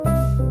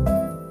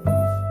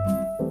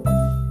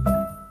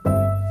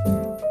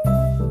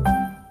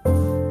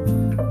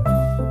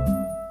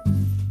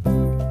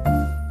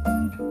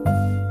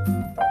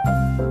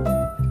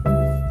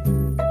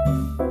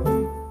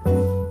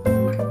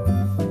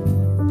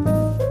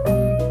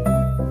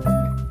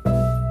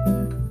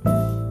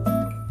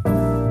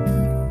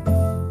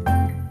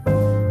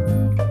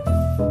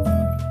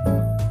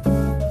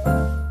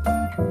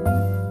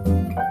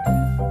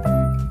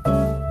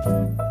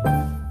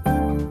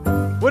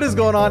is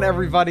going on,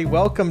 everybody?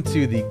 Welcome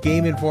to the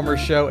Game Informer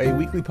Show, a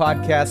weekly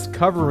podcast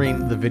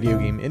covering the video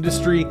game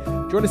industry.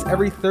 Join us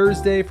every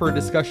Thursday for a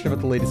discussion about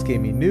the latest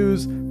gaming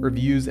news,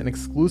 reviews, and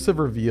exclusive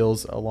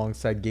reveals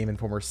alongside Game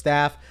Informer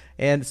staff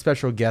and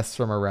special guests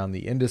from around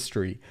the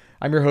industry.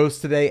 I'm your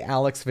host today,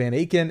 Alex Van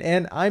Aken,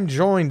 and I'm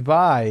joined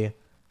by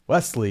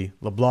Wesley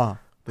LeBlanc,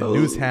 the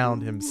news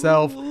hound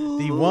himself,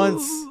 the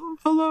once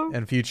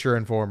and future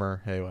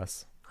informer. Hey,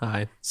 Wes.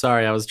 Hi.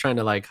 Sorry, I was trying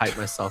to hype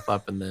myself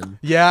up and then...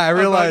 Yeah, I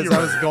realized I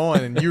was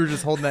going and you were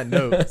just holding that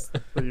note.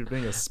 You're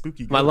being a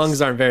spooky ghost. My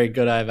lungs aren't very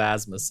good. I have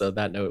asthma, so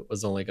that note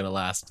was only going to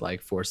last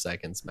 4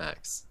 seconds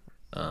max.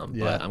 But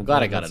I'm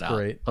glad I got it out.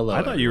 Great. Hello.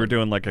 I thought you were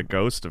doing like a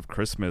Ghost of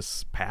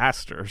Christmas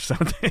Past or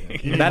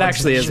something. That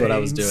actually is what I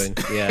was doing.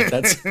 Yeah,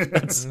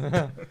 that's...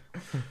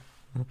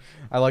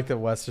 I like that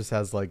Wes just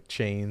has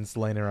chains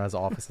laying around his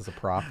office as a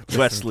prop.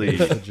 Wesley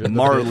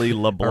Marley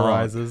LeBlanc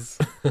arises.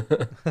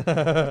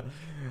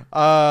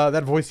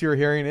 That voice you're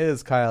hearing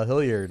is Kyle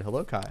Hilliard.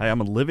 Hello, Kyle. I am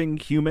a living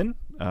human.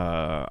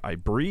 I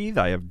breathe.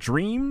 I have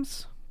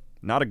dreams.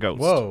 Not a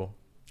ghost. Whoa.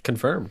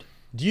 Confirmed.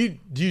 Do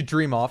you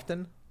dream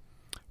often?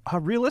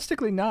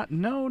 Realistically, not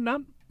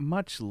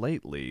much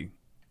lately.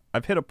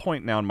 I've hit a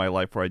point now in my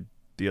life where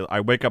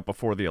I wake up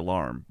before the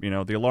alarm. You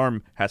know, the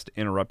alarm has to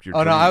interrupt your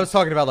dreams. No, I was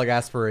talking about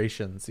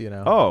aspirations,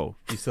 Oh.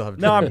 You still have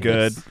dreams. No, I'm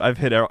good. I've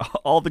hit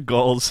all the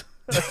goals.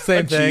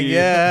 Same thing.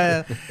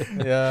 Yeah.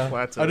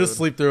 Plateaued. I'll just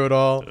sleep through it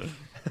all.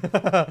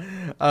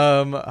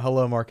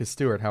 Hello, Marcus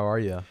Stewart. How are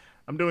you?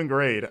 I'm doing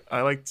great.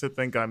 I like to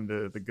think I'm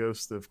the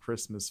ghost of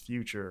Christmas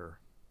future.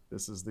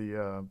 This is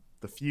the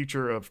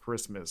future of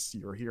Christmas.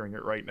 You're hearing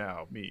it right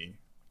now. Me.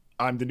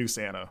 I'm the new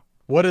Santa.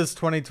 What does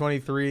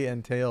 2023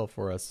 entail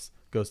for us,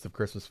 Ghost of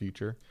Christmas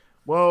Future?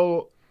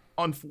 Well,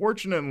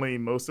 unfortunately,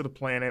 most of the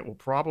planet will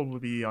probably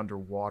be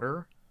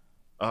underwater,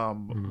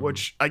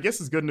 which I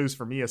guess is good news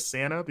for me as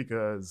Santa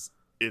because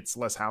it's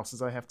less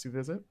houses I have to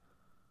visit.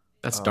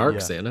 That's dark, Yeah,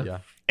 Santa. Yeah.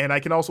 And I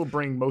can also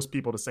bring most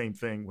people the same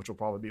thing, which will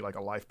probably be like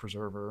a life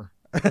preserver.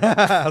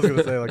 I was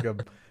gonna say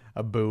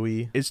a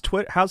buoy.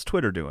 How's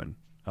Twitter doing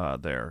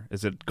there?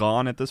 Is it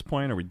gone at this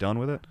point? Are we done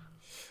with it?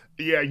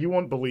 Yeah, you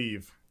won't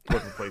believe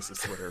what replaces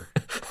Twitter.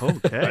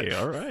 Okay,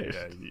 all right.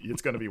 Yeah,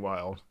 it's going to be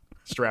wild.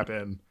 Strap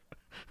in.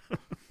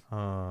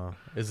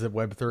 Is it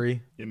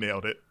Web3? You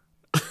nailed it.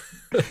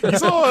 You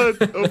saw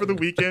over the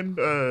weekend,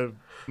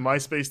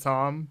 MySpace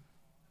Tom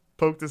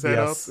poked his head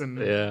Yes. up and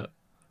Yeah.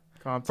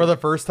 For the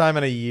first time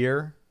in a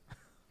year.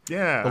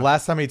 Yeah. The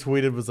last time he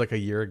tweeted was a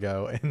year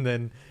ago, and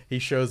then he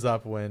shows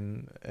up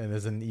and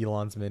is in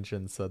Elon's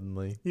mention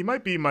suddenly. He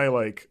might be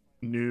my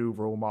new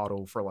role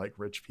model for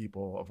rich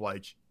people of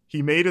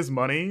he made his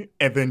money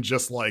and then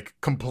just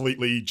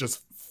completely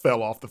just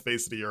fell off the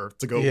face of the earth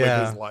to go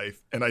live his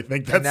life. And I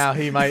think that's And now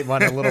he might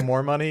want a little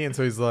more money, and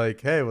so he's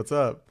like, "Hey, what's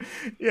up?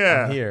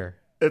 yeah. I'm here."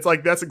 It's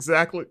that's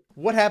exactly.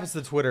 What happens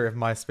to Twitter if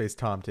MySpace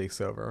Tom takes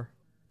over?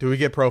 Do we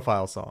get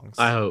profile songs?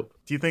 I hope.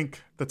 Do you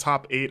think the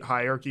top 8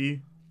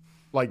 hierarchy,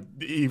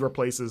 he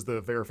replaces the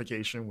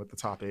verification with the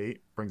top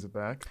 8, brings it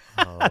back?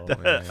 Oh,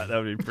 man. That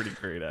would be pretty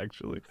great,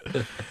 actually. I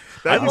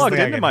don't logged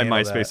think I into can my handle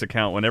MySpace that.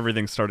 account when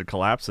everything started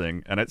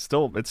collapsing, and it's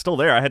still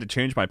there. I had to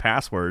change my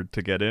password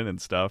to get in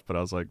and stuff, but I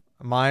was like,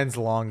 Mine's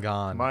long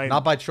gone. Mine-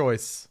 Not by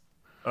choice.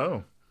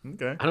 Oh,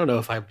 okay. I don't know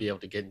if I'd be able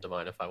to get into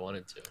mine if I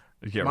wanted to.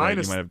 yeah, Mine right.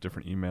 is- You might have a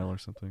different email or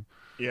something.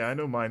 Yeah, I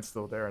know mine's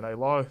still there, and I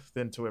logged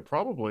into it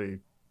probably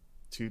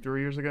 2-3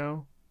 years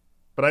ago.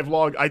 But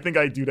I think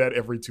I do that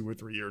every 2 or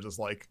 3 years. It's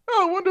I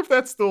wonder if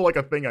that's still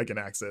a thing I can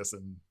access,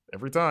 and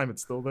every time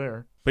it's still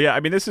there. But yeah, I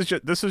mean, this is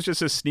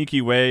just a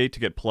sneaky way to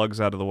get plugs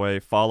out of the way.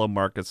 Follow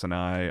Marcus and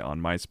I on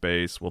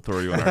MySpace. We'll throw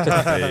you in our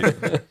top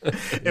 8.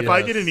 If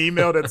I get an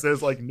email that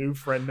says new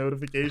friend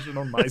notification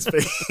on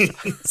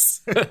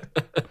MySpace,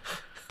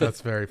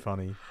 That's very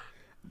funny.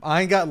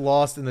 I got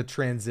lost in the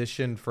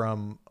transition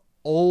from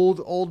old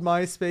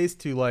MySpace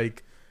to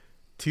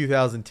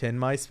 2010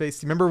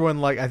 MySpace. Remember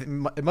when I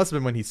think it must have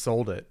been when he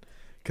sold it,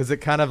 because it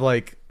kind of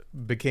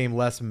became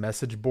less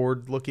message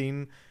board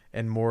looking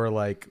and more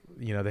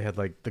they had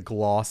the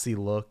glossy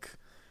look.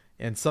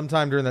 And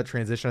sometime during that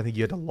transition, I think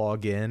you had to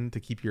log in to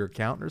keep your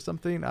account or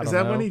something. I is don't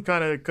that know. when he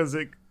kind of because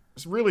it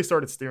really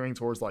started steering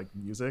towards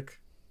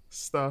music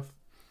stuff?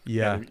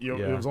 Yeah, And,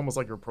 it was almost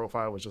like your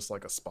profile was just a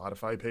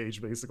Spotify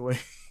page, basically.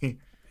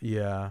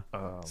 yeah.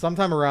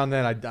 Sometime around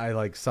then,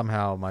 I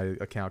somehow my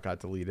account got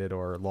deleted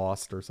or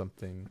lost or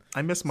something.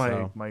 I miss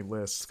So, my It's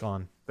list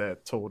gone.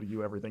 that told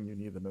you everything you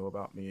need to know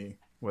about me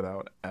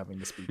without having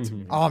to speak to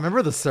me. Oh,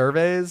 remember the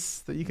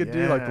surveys that you could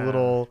do, the Yeah.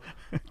 little,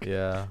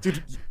 yeah.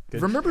 Dude,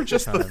 Good remember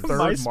just the times. third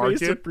MySpace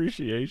market?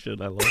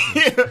 appreciation. I love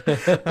it.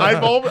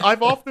 Yeah.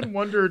 I've often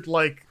wondered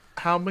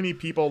how many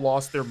people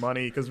lost their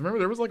money because remember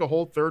there was a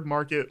whole third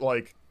market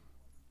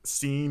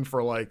scene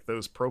for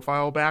those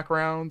profile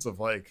backgrounds of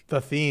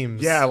The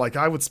themes. yeah,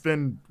 I would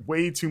spend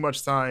way too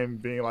much time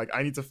being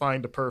I need to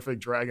find the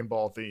perfect Dragon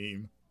Ball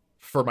theme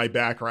for my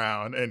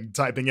background and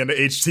typing into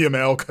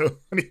HTML code.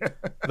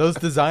 Those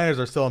designers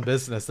are still in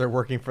business. They're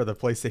working for the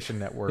PlayStation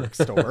Network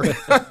store.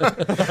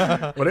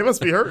 Well, they must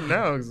be hurting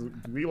now because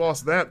we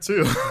lost that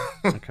too.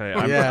 Okay.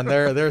 Yeah, and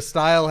their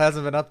style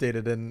hasn't been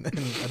updated in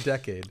a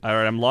decade. All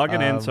right, I'm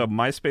logging in. So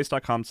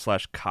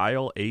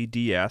myspace.com/Kyle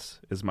ADS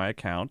is my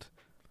account.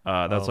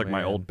 That's like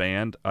my old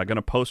band. I'm going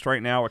to post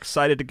right now.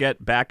 Excited to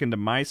get back into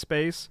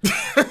MySpace.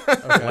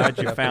 Glad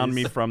you found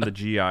me from the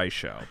GI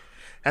show.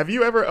 Have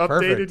you ever updated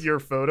Perfect. your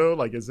photo?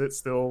 Like, is it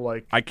still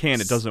like... I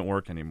can't. It doesn't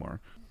work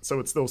anymore. So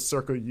it's still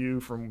circa you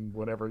from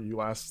whenever you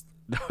last...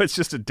 No, it's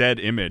just a dead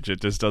image.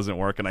 It just doesn't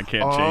work, and I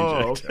can't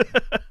change it.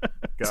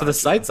 Okay. So the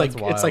site's like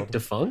That's it's like wild.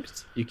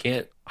 defunct. You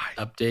can't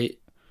update.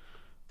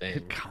 Dang.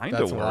 It kind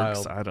That's of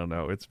works. wild. I don't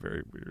know. It's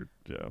very weird.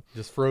 Yeah.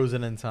 Just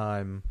frozen in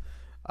time.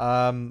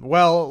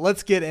 Well,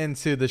 let's get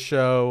into the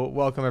show.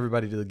 Welcome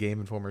everybody to the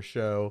Game Informer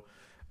show.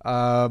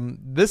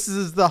 This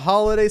is the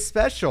holiday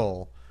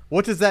special.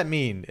 What does that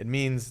mean? It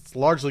means it's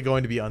largely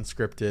going to be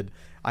unscripted.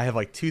 I have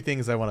like 2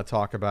 things I want to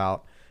talk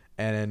about,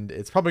 and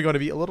it's probably going to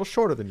be a little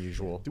shorter than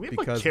usual. Do we have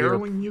like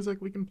caroling music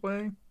we can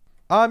play?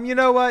 You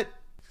know what?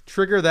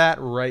 Trigger that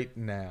right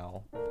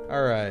now.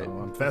 All right.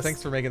 that's-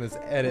 Thanks for making this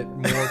edit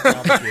more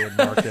complicated,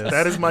 Marcus.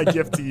 That is my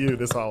gift to you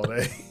this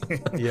holiday.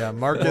 Yeah,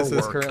 Marcus More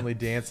is work. currently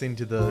dancing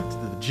to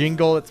the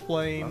jingle it's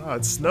playing.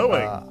 It's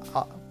snowing.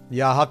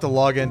 Yeah, I'll have to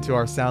log into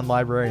our sound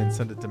library and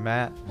send it to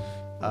Matt.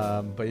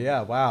 But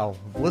yeah, wow.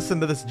 Listen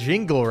to this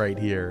jingle right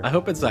here. I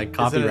hope it's like Isn't it-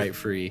 copyright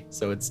free,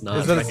 so it's not.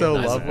 Isn't it so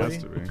recognizable. lovely?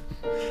 It has to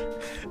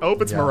be. I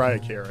hope it's yeah. Mariah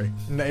Carey.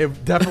 No,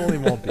 it definitely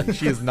won't be.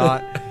 She is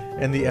not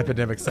in the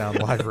Epidemic Sound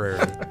Library.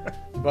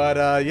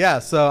 But yeah,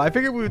 so I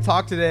figured we would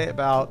talk today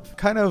about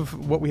kind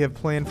of what we have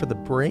planned for the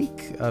break.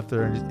 If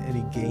there are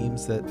any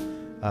games that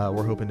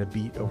we're hoping to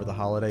beat over the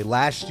holiday.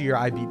 Last year,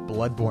 I beat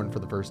Bloodborne for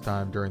the first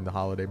time during the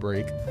holiday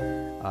break.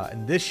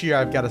 And this year,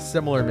 I've got a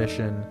similar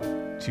mission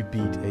to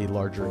beat a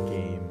larger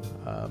game.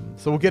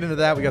 So we'll get into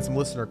that. We got some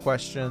listener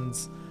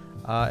questions.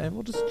 And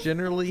we'll just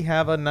generally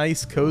have a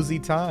nice, cozy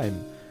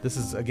time. This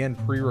is, again,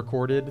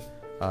 pre-recorded.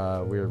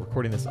 We're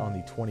recording this on the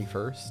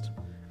 21st.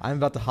 I'm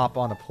about to hop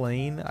on a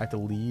plane. I have to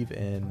leave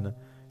in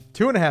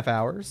 2.5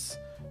 hours.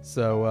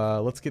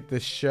 So let's get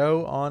this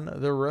show on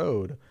the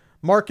road.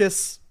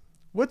 Marcus,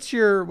 what's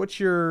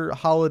your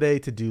holiday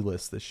to-do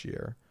list this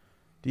year?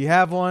 Do you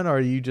have one, or are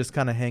you just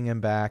kind of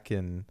hanging back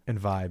and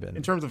vibing?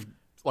 In terms of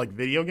like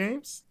video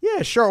games?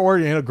 Yeah, sure.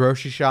 Or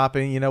grocery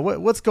shopping.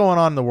 What's going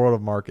on in the world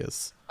of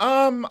Marcus?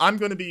 I'm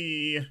gonna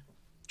be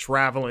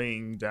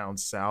traveling down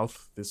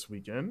south this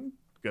weekend.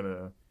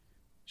 Gonna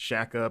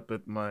shack up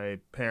at my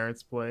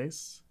parents'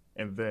 place,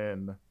 and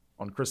then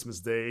on Christmas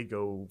Day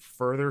go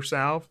further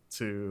south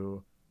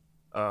to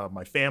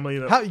my family.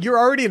 You're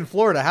already in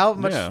Florida. How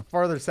much Yeah.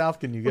 farther south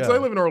can you go? Because I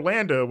live in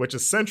Orlando, which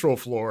is central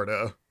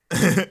Florida.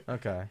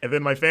 Okay. And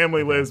then my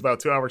family lives about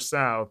 2 hours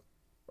south,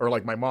 or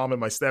like my mom and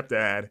my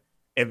stepdad.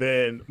 And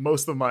then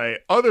most of my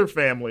other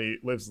family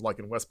lives like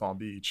in West Palm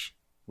Beach,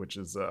 which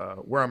is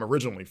where I'm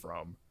originally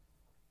from.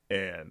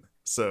 And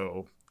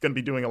so going to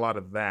be doing a lot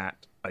of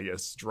that, I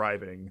guess,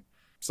 driving.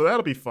 So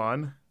that'll be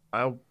fun.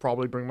 I'll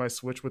probably bring my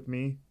Switch with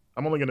me.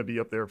 I'm only going to be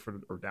up there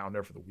or down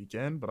there for the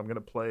weekend, but I'm going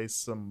to play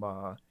some,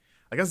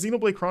 I got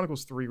Xenoblade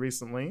Chronicles 3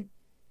 recently.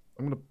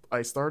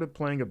 I started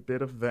playing a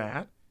bit of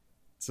that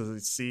to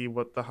see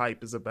what the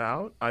hype is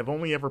about. I've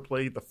only ever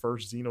played the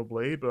first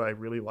Xenoblade, but I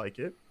really like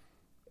it.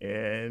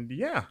 And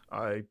yeah,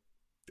 I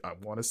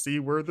want to see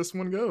where this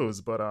one goes.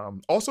 But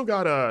also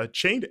got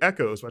Chained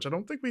Echoes, which I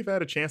don't think we've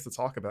had a chance to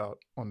talk about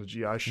on the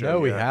GI show. No,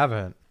 we yet.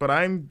 haven't. But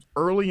I'm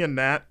early in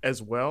that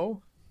as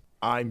well.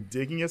 I'm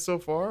digging it so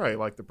far. I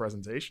like the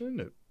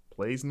presentation. It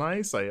plays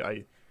nice.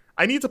 I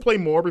need to play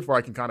more before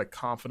I can kind of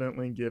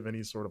confidently give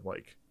any sort of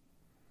like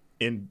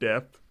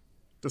in-depth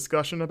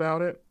discussion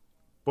about it.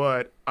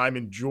 But I'm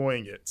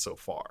enjoying it so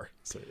far.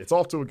 So it's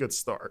off to a good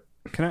start.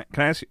 Can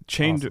I ask you,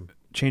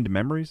 Chained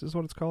Memories is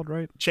what it's called,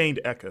 right? Chained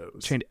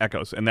Echoes. Chained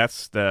Echoes, and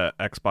that's the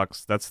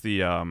Xbox. That's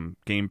the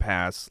Game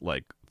Pass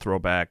like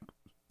throwback.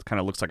 Kind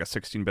of looks like a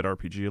 16-bit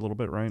RPG a little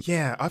bit, right?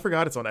 Yeah, I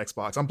forgot it's on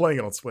Xbox. I'm playing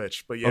it on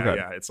Switch, but yeah, Okay.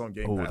 yeah, it's on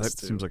Game Pass that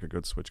too. seems like a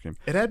good Switch game.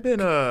 It had been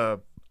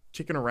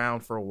kicking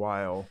around for a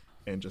while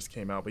and just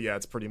came out, but yeah,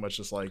 it's pretty much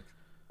just like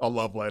a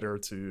love letter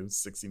to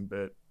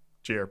 16-bit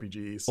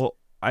JRPGs. Well,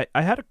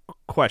 I had a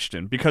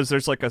question because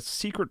there's like a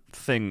secret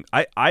thing.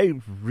 I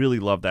really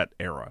love that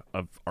era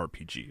of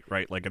RPG,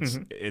 right? Like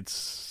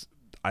it's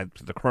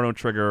the Chrono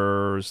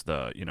Triggers,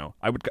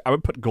 I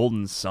would put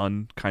Golden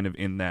Sun kind of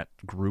in that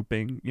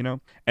grouping,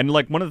 And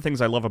like one of the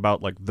things I love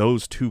about like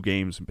those 2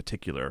 games in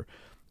particular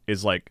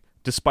is like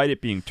despite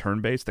it being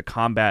turn-based, the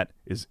combat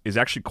is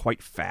actually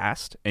quite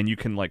fast and you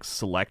can like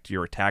select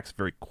your attacks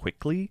very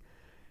quickly.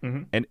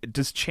 Mm-hmm. And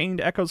does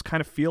Chained Echoes kind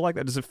of feel like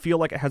that? Does it feel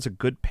like it has a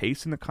good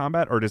pace in the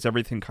combat, or does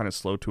everything kind of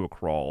slow to a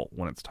crawl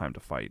when it's time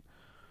to fight?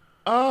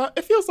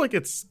 It feels like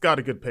it's got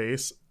a good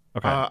pace.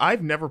 Okay.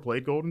 I've never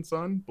played Golden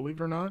Sun, believe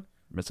it or not.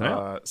 Missing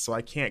out. So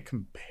I can't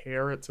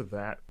compare it to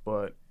that,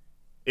 but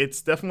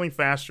it's definitely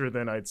faster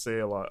than I'd say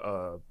a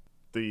lot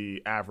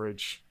the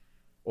average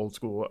old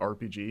school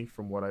RPG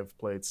from what I've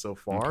played so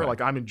far. Okay.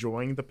 Like I'm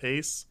enjoying the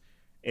pace,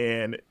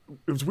 and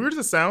as weird as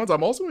it sounds,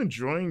 I'm also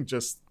enjoying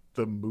just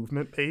the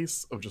movement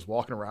pace of just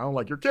walking around.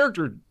 Like your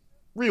character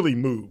really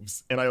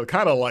moves, and I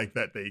kind of like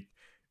that they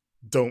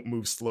don't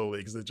move slowly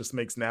because it just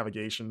makes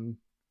navigation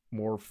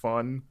more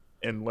fun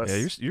and less.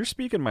 Yeah, you're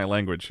speaking my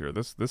language here.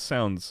 This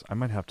sounds. I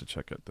might have to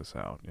check this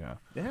out. Yeah.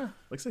 Yeah,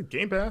 like I said,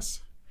 Game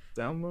Pass,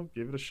 download,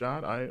 give it a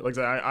shot. I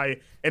and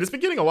it's been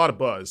getting a lot of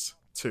buzz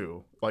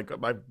too. Like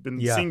I've been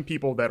seeing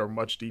people that are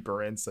much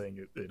deeper in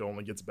saying it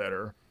only gets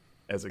better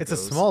as it goes.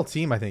 It's a small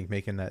team, I think,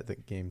 making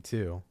that game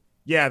too.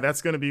 Yeah,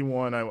 that's going to be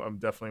one I'm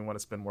definitely want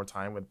to spend more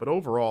time with. But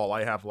overall,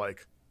 I have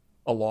like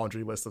a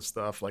laundry list of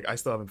stuff. Like I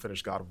still haven't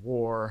finished God of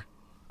War.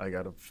 I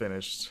got to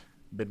finish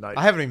Midnight.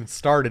 I haven't even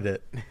started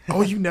it.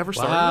 Oh, you never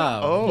started? Wow.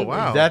 It? Oh,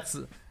 wow.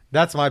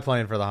 That's my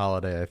plan for the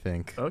holiday, I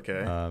think.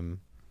 Okay.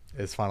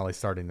 Is finally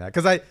starting that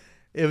because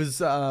it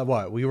was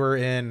we were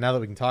in. Now that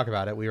we can talk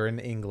about it, we were in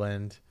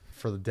England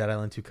for the Dead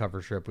Island 2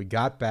 cover trip. We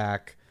got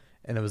back,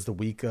 and it was the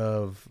week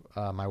of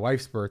my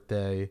wife's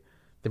birthday.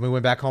 Then we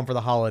went back home for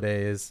the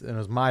holidays, and it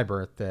was my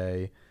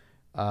birthday.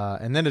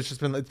 And then it's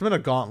been a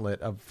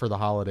gauntlet for the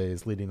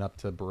holidays leading up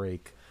to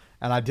break,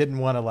 and I didn't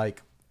want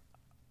to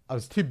I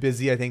was too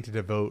busy, I think, to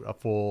devote a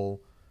full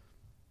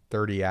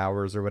 30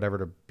 hours or whatever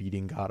to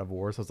beating God of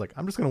War. So I was like,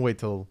 I'm just going to wait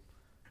till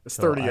it's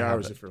 30 I have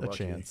hours if you're lucky,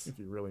 chance. if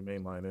you really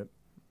mainline it.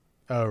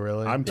 Oh,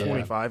 really? I'm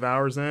 25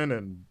 hours in,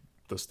 and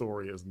the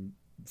story is,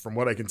 from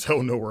what I can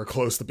tell, nowhere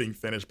close to being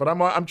finished. But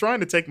I'm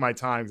trying to take my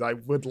time.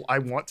 I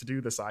want to do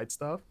the side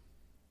stuff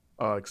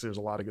because there's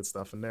a lot of good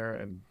stuff in there.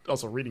 And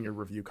also reading your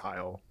review,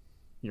 Kyle,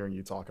 hearing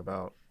you talk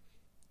about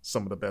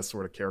some of the best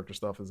sort of character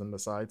stuff is in the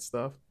side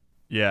stuff.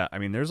 Yeah, I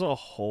mean, there's a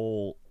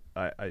whole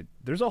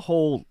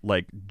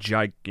like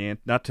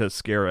gigantic, not to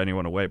scare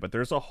anyone away, but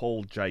there's a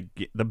whole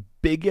the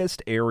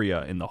biggest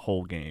area in the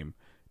whole game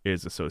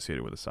is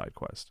associated with a side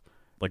quest.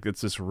 Like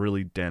it's this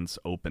really dense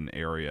open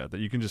area that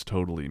you can just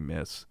totally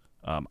miss.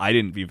 I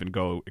didn't even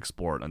go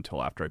explore it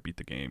until after I beat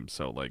the game.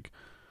 So like,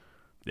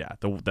 yeah,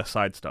 the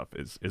side stuff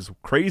is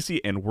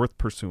crazy and worth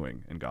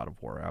pursuing in God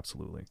of War.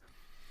 Absolutely.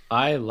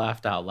 I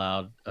laughed out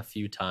loud a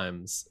few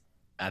times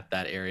at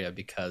that area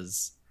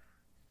because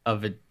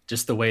of it,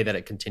 just the way that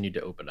it continued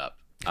to open up.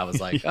 I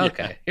was like, Yeah.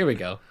 okay, here we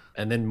go.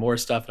 And then more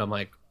stuff. And I'm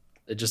like,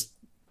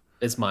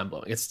 it's mind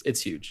blowing.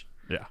 It's huge.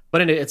 Yeah.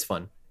 But it's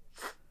fun.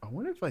 I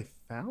wonder if I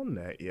found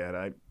that yet.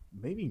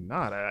 Maybe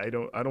not. I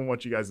don't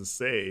want you guys to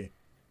say,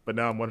 but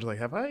now I'm wondering, like,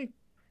 have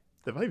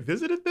I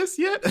visited this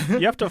yet?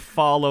 You have to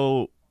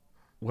follow,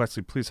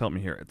 Wesley, please help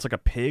me here. It's like a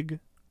pig,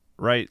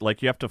 right?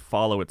 Like you have to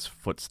follow its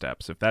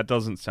footsteps. If that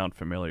doesn't sound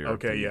familiar.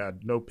 Okay, yeah,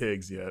 no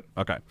pigs yet.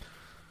 Okay.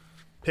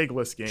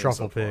 Pigless game.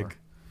 Truffle so far. pig.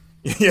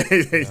 Yeah,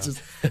 just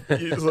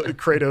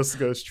Kratos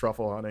goes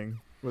truffle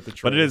hunting with the.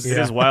 But it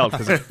is wild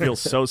because it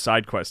feels so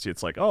side questy.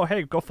 It's like, oh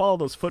hey, go follow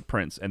those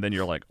footprints, and then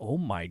you're like, oh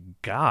my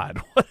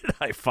god, what did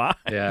I find?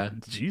 Yeah,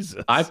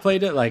 Jesus. I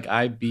played it like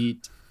I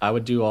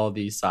would do all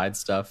the side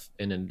stuff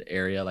in an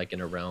area, like in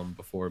a realm,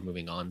 before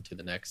moving on to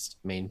the next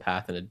main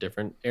path in a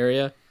different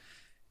area.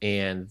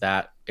 And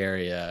that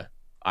area,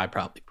 I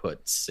probably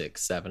put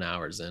 6-7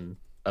 hours in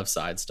of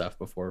side stuff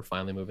before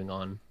finally moving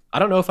on. I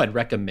don't know if I'd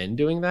recommend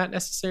doing that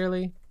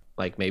necessarily.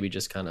 Like maybe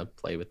just kind of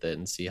play with it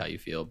and see how you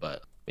feel.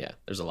 But yeah,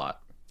 there's a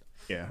lot.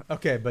 Yeah.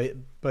 Okay,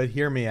 but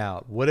hear me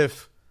out. What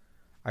if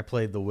I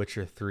played The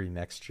Witcher 3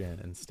 next gen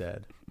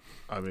instead?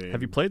 I mean,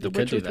 have you played The you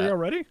could Witcher do 3 that.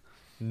 already?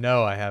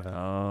 No, I haven't.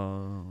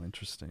 Oh,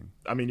 interesting.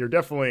 I mean, you're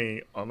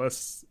definitely,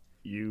 unless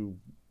you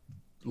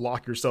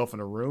lock yourself in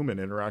a room and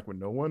interact with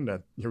no one,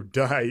 that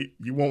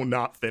you won't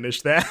not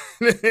finish that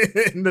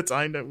in the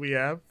time that we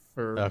have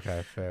for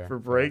fair. for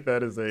break.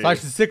 That is So I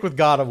should stick with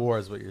God of War,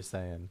 is what you're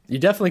saying. You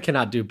definitely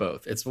cannot do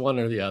both. It's one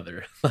or the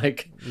other.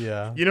 Like,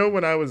 Yeah. You know,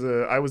 when I was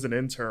an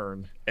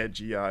intern at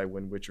GI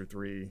when Witcher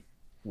 3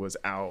 was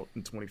out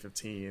in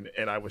 2015,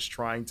 and I was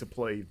trying to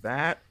play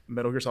that,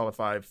 Metal Gear Solid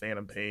 5,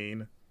 Phantom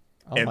Pain,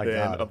 Oh and my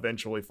then God.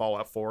 eventually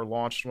Fallout 4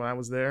 launched when I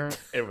was there.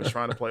 It was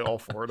trying to play all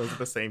four of those at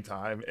the same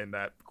time, and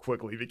that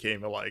quickly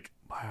became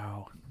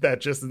Wow.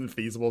 that just isn't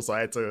feasible. So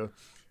I had to.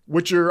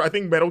 Witcher, I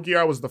think Metal Gear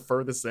I was the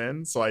furthest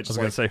in, so I I was just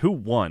gonna say, who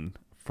won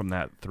from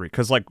that 3?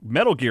 Because like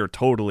Metal Gear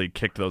totally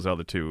kicked those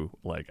other two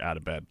like out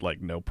of bed,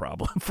 like no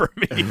problem for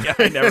me.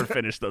 I never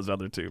finished those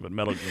other two, but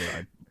Metal Gear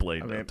I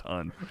played a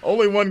ton.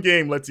 only one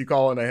game lets you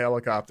call in a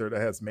helicopter that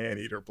has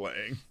Maneater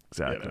playing.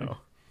 Exactly. You know?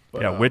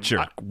 But, Yeah,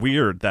 Witcher.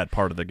 Weird, that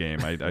part of the game.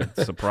 I'm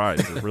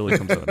surprised. It really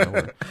comes out of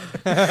nowhere.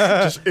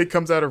 it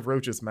comes out of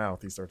Roach's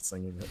mouth. He starts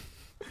singing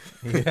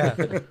it.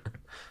 Yeah.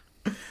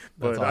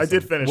 But awesome. I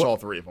did finish all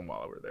three of them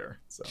while I were there.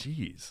 So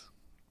Jeez.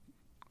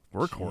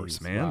 Workhorse,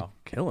 Jeez, man. wow.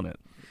 Killing it.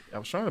 I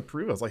was trying to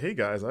prove. I was like, hey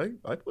guys,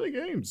 I play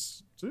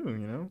games too.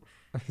 You know,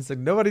 It's like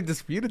nobody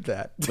disputed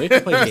that. we have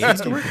to play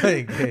games. You're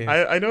playing games.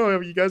 I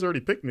know you guys already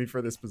picked me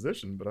for this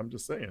position, but I'm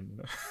just saying. You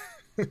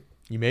know?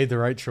 You made the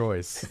right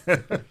choice.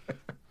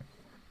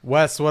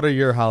 Wes, what are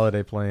your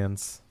holiday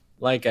plans?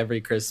 like every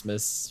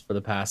Christmas for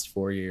the past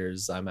 4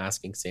 years, I'm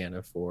asking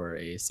Santa for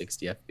a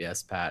 60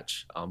 FPS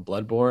patch on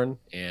Bloodborne,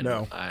 and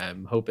No.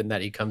 I'm hoping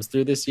that he comes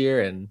through this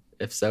year. And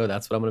if so,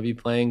 that's what I'm going to be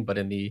playing. But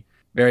in the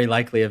very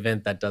likely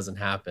event that doesn't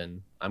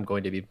happen, I'm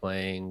going to be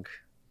playing.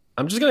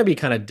 I'm just going to be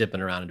kind of dipping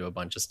around into a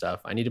bunch of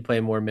stuff. I need to play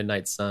more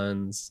Midnight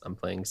Suns. I'm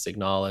playing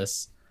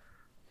Signalis.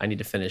 I need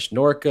to finish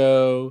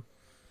Norco.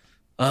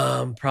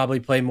 Probably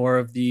play more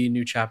of the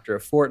new chapter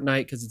of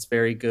Fortnite because it's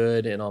very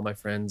good, and all my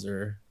friends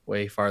are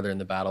way farther in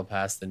the battle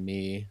pass than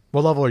me.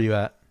 What level are you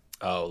at?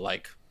 Oh,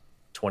 like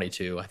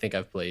 22. I think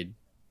I've played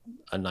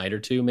a night or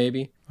two,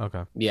 maybe.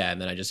 Okay. Yeah, and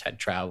then I just had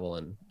travel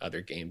and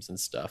other games and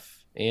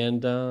stuff.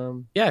 And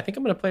yeah, I think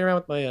I'm gonna play around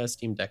with my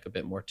Steam Deck a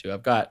bit more too.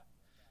 I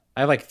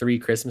have like 3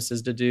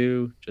 Christmases to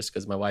do just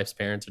because my wife's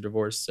parents are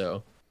divorced.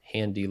 So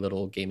handy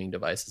little gaming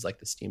devices like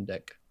the Steam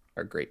Deck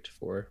are great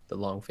for the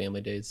long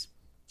family days.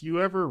 Do you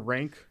ever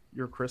rank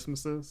your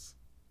Christmases?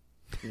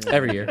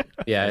 Every year.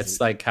 Yeah, it's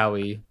like how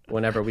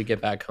whenever we get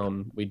back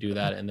home, we do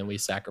that, and then we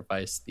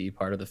sacrifice the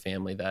part of the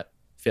family that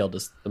failed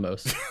us the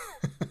most.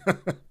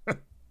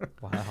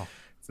 Wow.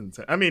 It's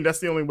insane. I mean, that's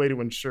the only way to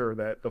ensure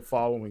that the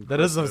following That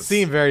doesn't Christmas-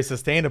 seem very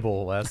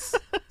sustainable, Wes.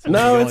 No,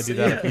 you only it's- do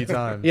that yeah. a few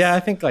times. Yeah, I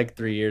think like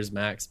 3 years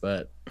max,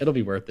 but it'll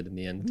be worth it in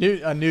the end.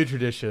 A new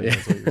tradition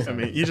is what you're I saying.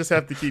 mean, you just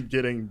have to keep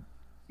getting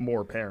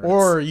more parents.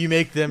 Or you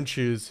make them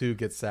choose who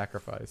gets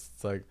sacrificed.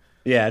 It's like,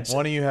 Yeah, it's,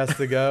 one of you has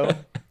to go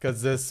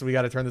because we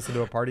got to turn this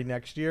into a party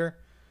next year.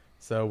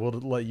 So we'll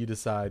let you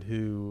decide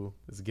who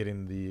is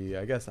getting the,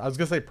 I guess, I was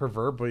going to say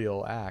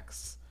proverbial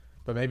axe,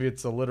 but maybe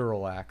it's a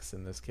literal axe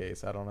in this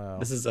case. I don't know.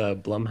 this is a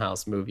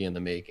Blumhouse movie in the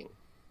making.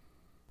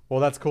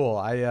 Well, that's cool.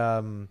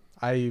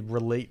 I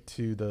relate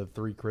to the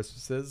 3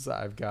 Christmases.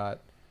 I've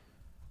got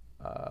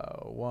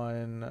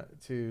 1,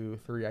 2,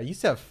 3. I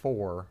used to have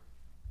 4.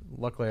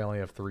 Luckily, I only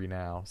have 3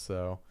 now.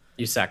 So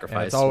You and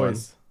sacrifice it's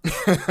always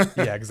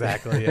yeah,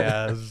 exactly.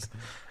 Yeah,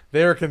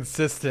 they're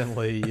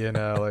consistently,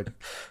 like,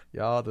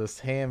 y'all, this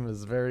ham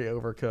is very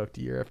overcooked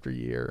year after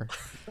year.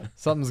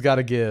 Something's got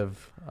to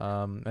give,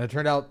 and it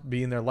turned out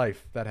being their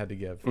life that had to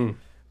give.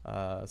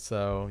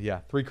 So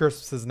yeah, 3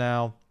 Christmases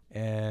now,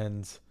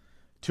 and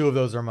 2 of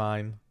those are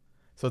mine.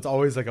 So it's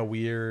always like a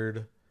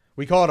weird.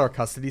 We call it our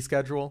custody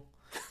schedule.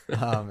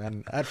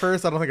 And at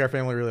first, I don't think our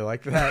family really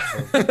liked that.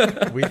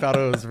 But we thought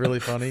it was really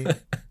funny.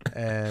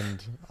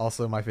 And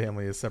also, my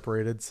family is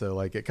separated, so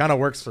like it kind of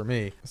works for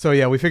me. So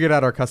yeah, we figured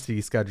out our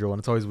custody schedule, and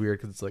it's always weird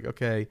because it's like,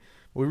 okay,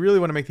 we really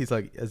want to make these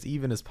like as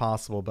even as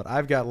possible, but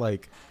I've got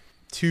like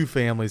 2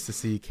 families to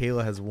see.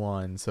 Kayla has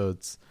 1, so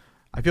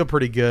I feel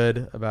pretty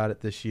good about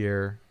it this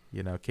year.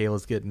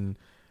 Kayla's getting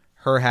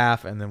her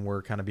half, and then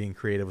we're kind of being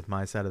creative with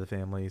my side of the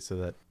family so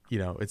that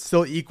it's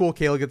still equal.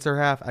 Kayla gets her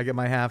half, I get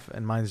my half,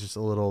 and mine's just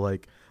a little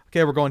like,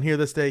 okay, we're going here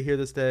this day,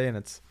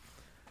 and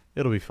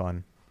it'll be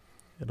fun.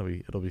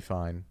 It'll be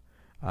fine.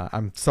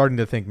 I'm starting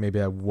to think maybe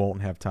I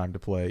won't have time to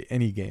play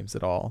any games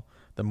at all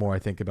the more I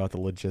think about the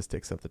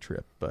logistics of the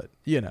trip. But,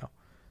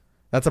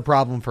 that's a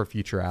problem for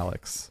future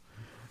Alex.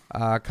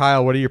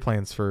 Kyle, what are your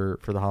plans for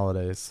the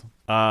holidays?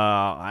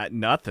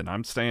 Nothing.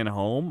 I'm staying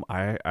home.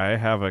 I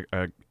have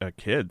a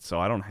kid, so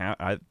I don't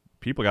have.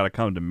 People got to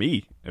come to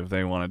me if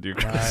they want to do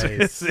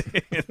Christmas.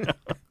 Nice.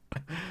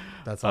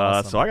 That's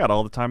awesome. So I got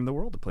all the time in the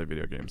world to play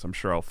video games. I'm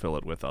sure I'll fill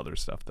it with other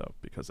stuff though,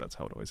 because that's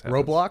how it always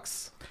happens.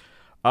 Roblox?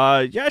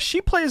 Yeah,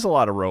 she plays a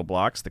lot of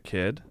Roblox, the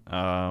kid.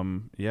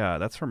 Yeah,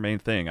 that's her main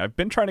thing. I've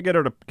been trying to get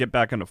her to get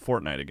back into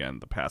Fortnite again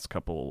the past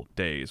couple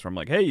days. Where I'm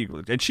like, hey,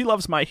 and she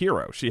loves My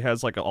Hero. She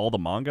has like all the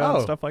manga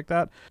and stuff like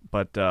that.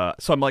 But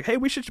so I'm like, hey,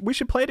 we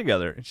should play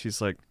together. And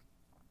she's like,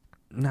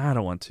 no, I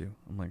don't want to.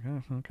 I'm like,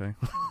 oh, okay.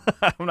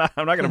 I'm not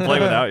gonna play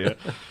without you.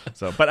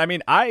 So, but I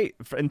mean,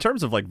 in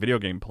terms of like video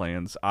game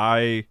plans,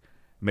 I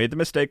made the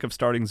mistake of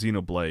starting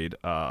Xenoblade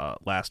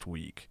last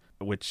week.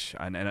 Which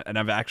and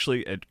I've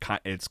actually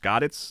it's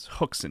got its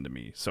hooks into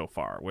me so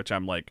far, which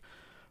I'm like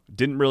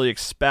didn't really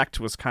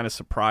expect, was kind of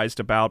surprised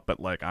about, but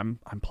like I'm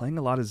playing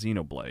a lot of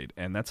Xenoblade,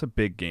 and that's a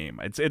big game.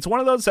 It's one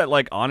of those that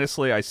like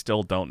honestly I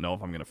still don't know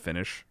if I'm gonna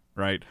finish.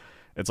 Right?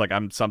 It's like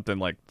I'm something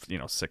like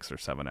 6 or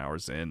 7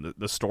 hours in.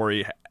 The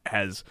story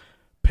has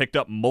picked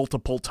up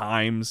multiple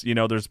times.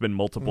 There's been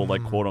multiple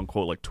like quote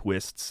unquote like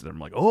twists. I'm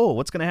like, oh,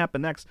 what's gonna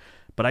happen next?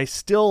 But I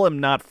still am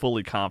not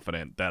fully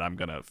confident that I'm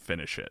gonna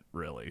finish it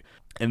really.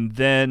 And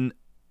then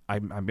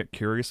I'm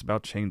curious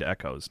about Chained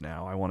Echoes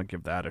now. I want to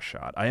give that a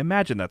shot. I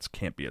imagine that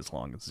can't be as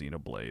long as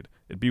Xenoblade.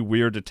 It'd be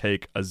weird to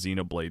take a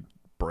Xenoblade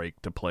break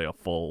to play a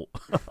full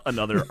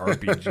another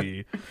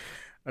RPG.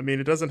 I mean,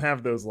 it doesn't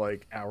have those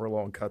like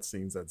hour-long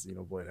cutscenes that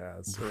Xenoblade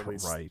has, or at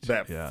least Right,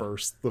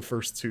 the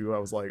first 2. I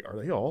was like,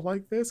 are they all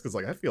like this? Because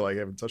like I feel like I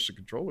haven't touched a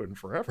controller in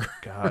forever.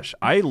 Gosh,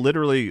 I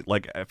literally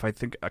like if I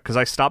think because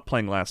I stopped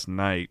playing last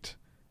night,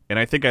 and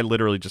I think I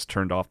literally just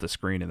turned off the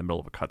screen in the middle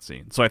of a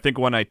cutscene. So I think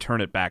when I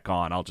turn it back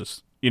on, I'll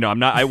just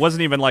I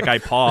wasn't even like I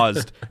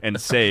paused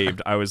and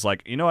saved. I was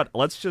like, you know what?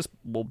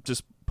 We'll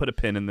just put a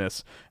pin in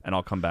this, and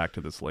I'll come back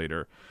to this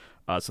later.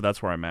 So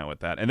that's where I'm at with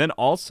that. And then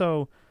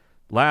also,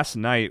 last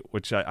night,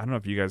 which I don't know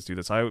if you guys do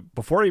this,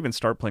 before I even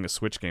start playing a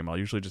Switch game, I'll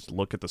usually just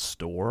look at the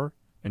store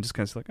and just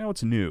kind of say like, oh,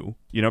 it's new,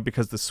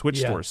 because the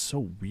Switch store is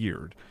so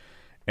weird.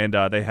 And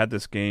they had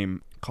this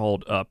game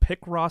called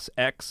Picross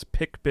X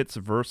Pickbits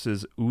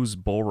versus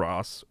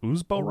Ouzboros.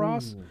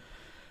 Ooh.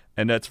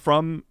 And that's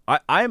from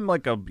I'm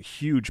like a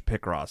huge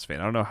Picross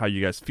fan. I don't know how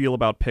you guys feel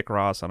about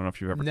Picross. I don't know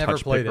if you've ever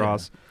touched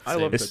Picross. I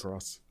love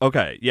Picross.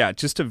 Okay, yeah,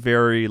 just a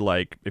very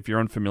like, if you're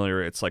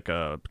unfamiliar, it's like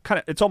a kind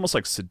of, it's almost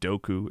like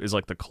Sudoku is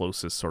like the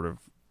closest sort of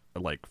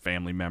like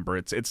family member.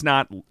 It's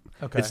not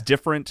it's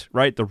different,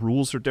 right? The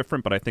rules are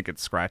different, but I think it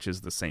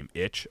scratches the same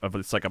itch of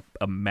it's like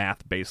a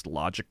math-based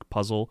logic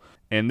puzzle.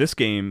 And this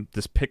game,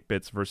 this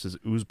Pickbits versus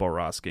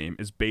Ouzboros game,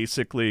 is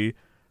basically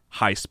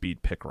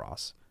high-speed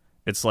Picross.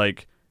 It's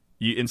like,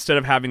 instead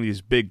of having these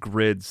big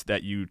grids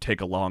that you take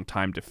a long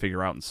time to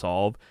figure out and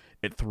solve,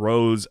 it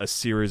throws a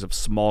series of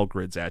small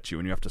grids at you,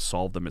 and you have to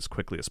solve them as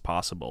quickly as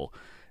possible.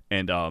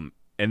 And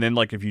then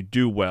like if you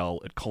do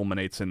well, it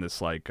culminates in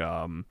this like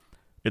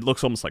it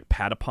looks almost like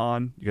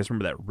Patapon. You guys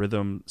remember that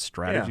rhythm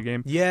strategy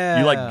game?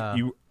 Yeah.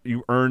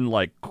 You earn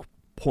like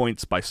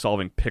points by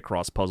solving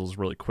Picross puzzles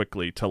really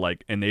quickly to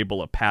like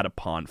enable a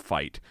Patapon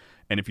fight.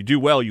 And if you do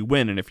well, you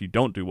win, and if you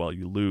don't do well,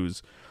 you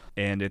lose.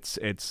 And it's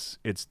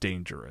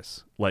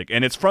dangerous. Like,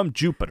 and it's from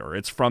Jupiter.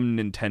 It's from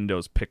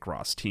Nintendo's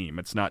Picross team.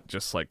 It's not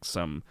just like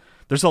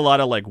there's a lot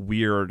of like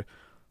weird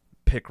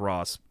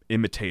Picross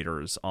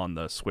imitators on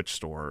the Switch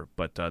store,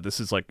 but this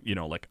is like,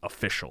 like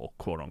official,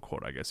 quote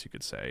unquote, I guess you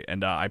could say.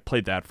 And I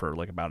played that for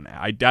like about an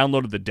hour. I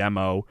downloaded the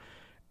demo,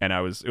 and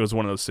it was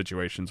one of those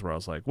situations where I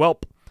was like,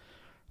 well,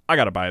 I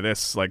gotta buy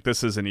this. Like,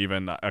 this isn't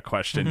even a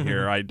question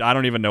here. I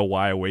don't even know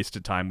why I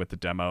wasted time with the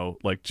demo.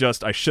 Like,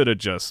 I should have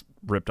just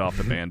ripped off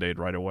the Band-Aid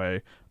right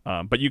away.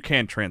 But you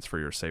can transfer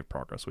your save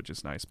progress, which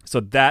is nice.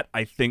 So that,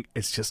 I think,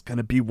 is just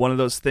gonna be one of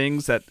those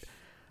things that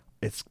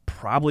it's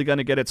probably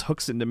gonna get its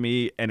hooks into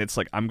me, and it's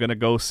like, I'm gonna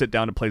go sit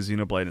down and play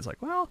Xenoblade, and it's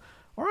like, well,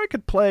 or I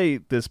could play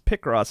this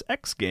Picross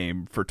X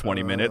game for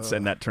 20 minutes,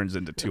 and that turns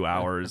into 2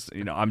 hours.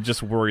 I'm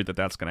just worried that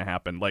that's gonna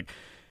happen. Like,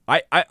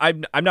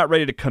 I'm not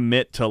ready to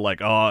commit to like,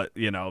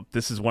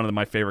 this is one of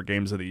my favorite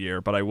games of the year,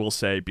 but I will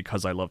say,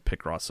 because I love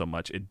Picross so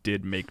much, it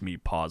did make me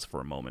pause for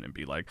a moment and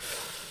be like,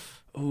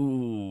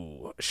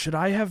 ooh, should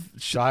I have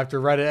to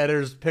write an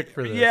editor's pick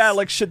for this? Yeah,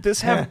 like, should this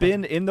have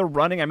been in the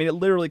running? I mean, it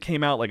literally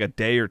came out like a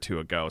day or two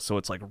ago, so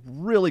it's like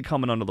really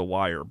coming under the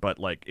wire. But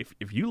like,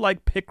 if you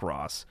like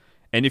Picross,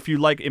 and if you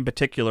like in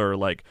particular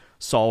like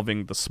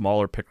solving the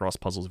smaller Picross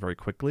puzzles very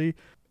quickly,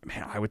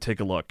 man, I would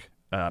take a look.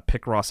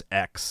 Picross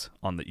X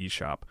on the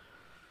eShop.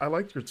 I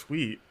liked your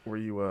tweet where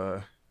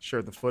you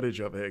shared the footage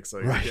of it. So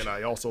again,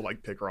 I also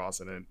like Picross,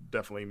 and it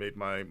definitely made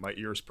my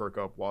ears perk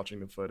up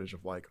watching the footage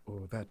of like,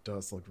 oh, that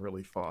does look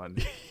really fun.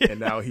 And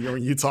now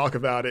hearing you talk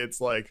about it,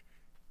 it's like,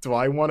 do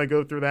I want to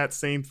go through that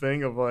same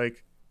thing of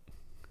like,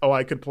 oh,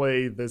 I could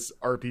play this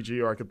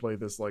RPG, or I could play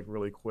this like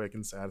really quick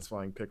and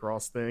satisfying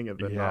Picross thing, and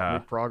then not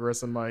make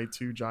progress in my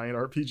 2 giant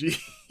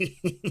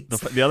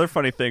RPGs. The other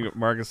funny thing,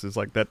 Marcus, is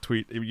like that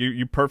tweet,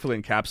 you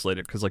perfectly encapsulate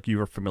it, because like you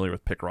were familiar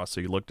with Picross,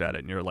 so you looked at it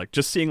and you're like,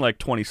 just seeing like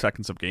 20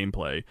 seconds of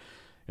gameplay,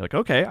 you're like,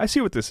 okay, I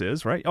see what this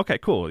is, right? Okay,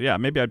 cool, yeah,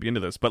 maybe I'd be into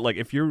this. But like,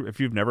 if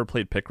you've never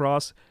played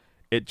Picross,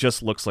 it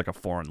just looks like a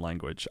foreign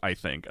language, I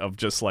think, of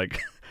just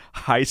like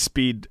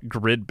high-speed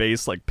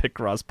grid-based like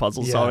Picross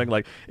puzzle solving.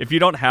 Like, if you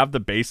don't have the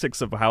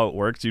basics of how it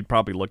works, you'd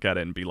probably look at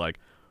it and be like,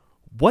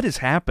 what is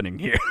happening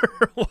here?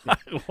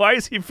 why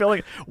is he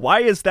filling?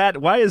 Why is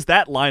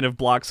that line of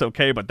blocks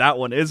okay, but that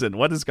one isn't?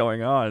 What is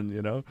going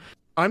on?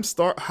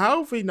 How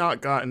have we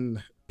not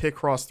gotten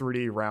Picross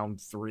 3D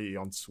round 3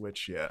 on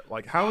Switch yet?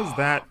 Like, how has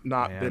that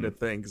not been a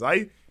thing?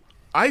 Because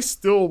I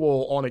still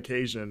will on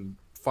occasion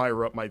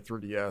fire up my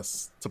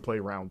 3DS to play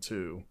round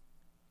 2.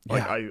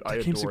 Like, I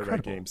adore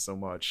that game so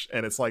much.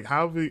 And it's like,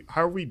 how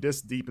are we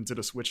this deep into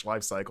the Switch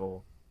life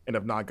cycle and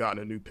have not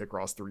gotten a new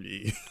Picross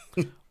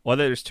 3D? Well,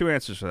 there's 2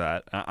 answers for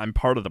that. I'm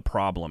part of the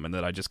problem in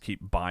that I just keep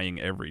buying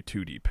every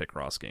 2D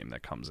Picross game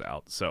that comes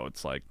out. So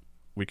it's like,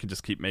 we can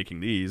just keep making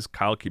these.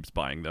 Kyle keeps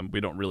buying them.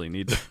 We don't really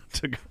need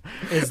to go.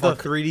 Is the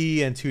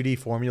 3D and 2D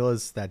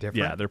formulas that different?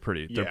 Yeah, they're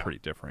pretty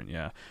different,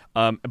 yeah.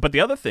 But the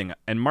other thing,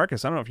 and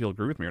Marcus, I don't know if you'll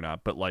agree with me or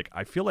not, but like,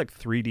 I feel like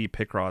 3D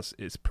Picross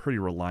is pretty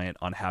reliant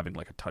on having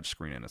like a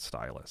touchscreen and a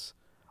stylus.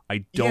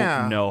 I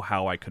don't know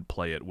how I could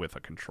play it with a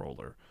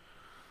controller.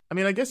 I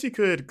mean, I guess you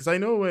could, because I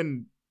know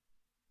on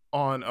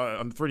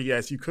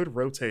 3DS you could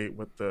rotate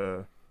with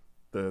the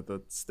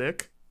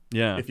stick.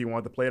 Yeah. If you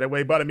want to play it that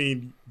way. But I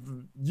mean,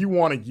 you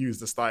want to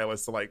use the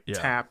stylus to like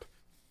tap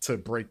to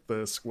break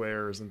the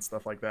squares and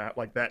stuff like that.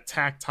 Like, that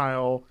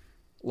tactile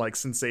like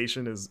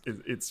sensation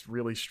it's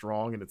really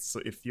strong, and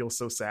it feels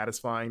so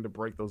satisfying to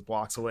break those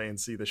blocks away and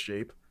see the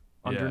shape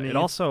underneath.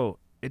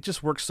 It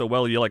just works so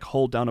well. You like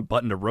hold down a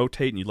button to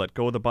rotate, and you let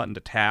go of the button to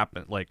tap,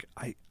 and like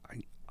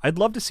I'd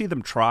love to see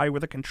them try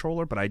with a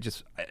controller, but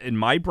in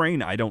my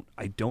brain I don't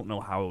know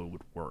how it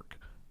would work.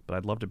 But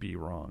I'd love to be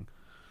wrong.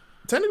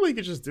 Technically, you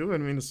could just do it. I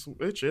mean, the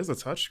Switch is a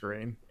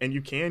touchscreen, and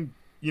you can,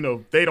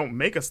 they don't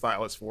make a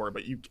stylus for it,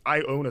 but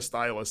I own a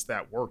stylus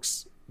that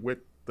works with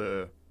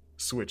the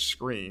Switch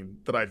screen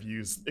that I've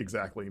used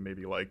exactly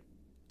maybe like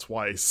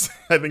twice.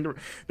 I think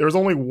there was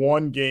only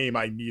one game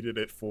I needed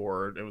it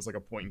for. It was like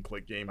a point and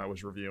click game I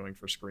was reviewing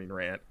for Screen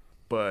Rant.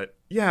 But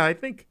yeah, I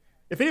think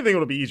if anything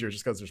it'll be easier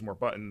just because there's more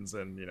buttons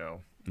and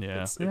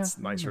it's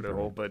nicer to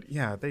hold. But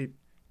yeah,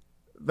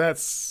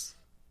 that's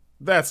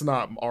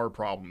not our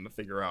problem to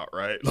figure out,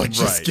 right? Like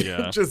just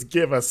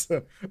give us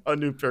a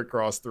new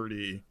Picross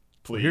 3D,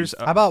 please.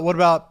 What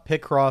about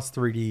Picross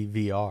 3D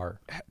VR?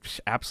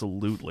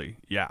 Absolutely.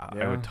 Yeah,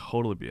 I would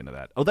totally be into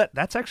that. Oh,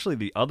 that's actually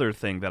the other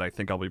thing that I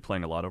think I'll be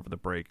playing a lot over the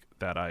break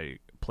that I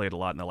played a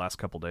lot in the last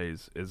couple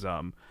days is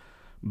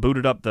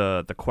booted up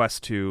the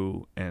Quest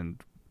 2 and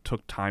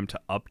took time to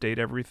update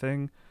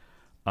everything.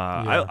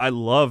 I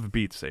love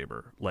Beat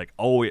Saber. Like,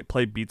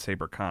 play Beat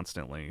Saber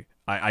constantly.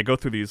 I go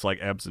through these like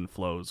ebbs and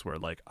flows where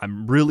like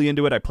I'm really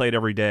into it, I play it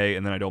every day,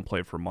 and then I don't play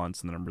it for months,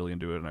 and then I'm really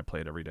into it and I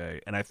play it every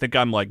day. And I think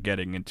I'm like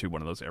getting into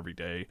one of those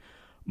everyday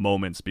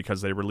moments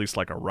because they released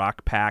like a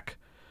rock pack,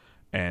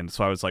 and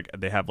so I was like,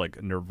 they have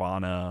like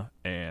Nirvana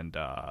and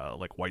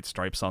like White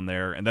Stripes on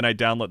there, and then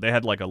they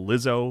had like a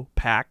Lizzo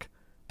pack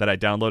that I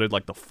downloaded,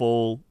 like the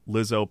full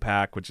Lizzo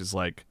pack, which is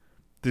like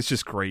this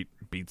just great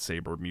Beat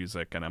Saber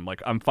music, and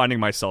I'm finding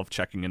myself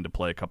checking in to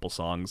play a couple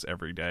songs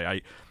every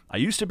day. I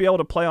used to be able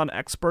to play on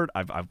expert.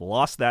 I've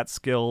lost that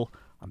skill.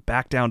 I'm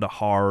back down to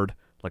hard,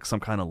 like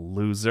some kind of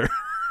loser.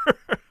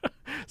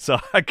 So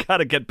I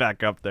gotta get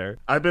back up there.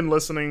 I've been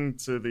listening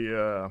to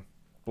the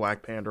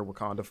Black Panther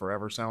Wakanda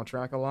Forever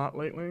soundtrack a lot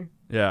lately.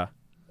 Yeah.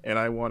 And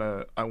I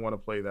wanna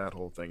play that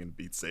whole thing in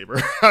Beat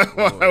Saber. I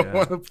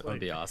wanna play.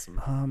 That'd be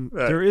awesome.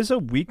 There is The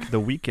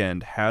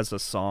Weeknd has a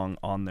song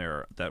on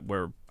there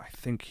where I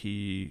think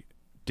he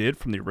did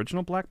from the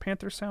original Black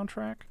Panther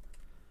soundtrack.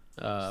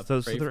 So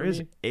there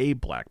is a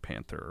Black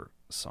Panther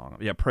song.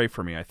 Yeah, Pray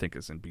For Me I think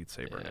is in Beat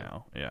Saber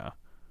now. Yeah.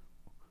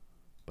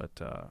 But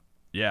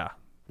yeah,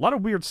 a lot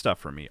of weird stuff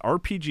for me.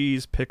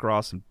 RPGs,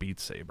 Picross, and Beat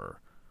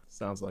Saber.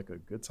 Sounds like a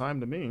good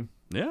time to me.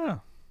 Yeah,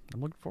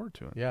 I'm looking forward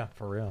to it. Yeah,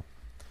 for real.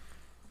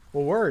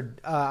 Well,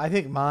 word. I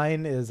think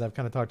mine is, I've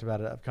kind of talked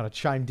about it. I've kind of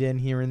chimed in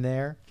here and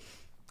there.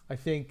 I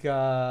think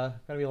going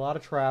to be a lot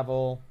of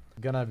travel.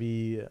 Going to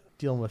be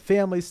dealing with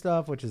family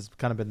stuff, which has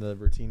kind of been the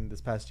routine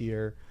this past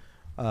year.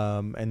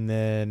 And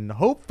then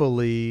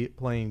hopefully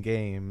playing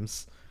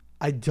games.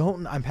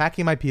 I'm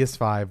packing my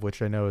PS5,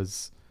 which I know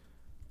is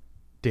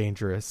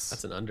dangerous.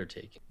 That's an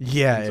undertaking.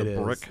 Yeah, It's it a is.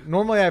 brick.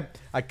 Normally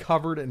I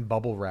covered it in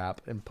bubble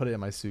wrap and put it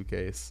in my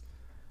suitcase.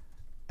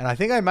 And I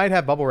think I might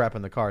have bubble wrap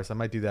in the car, so I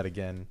might do that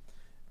again.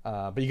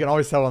 But you can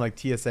always tell when like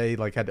TSA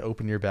like had to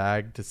open your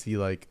bag to see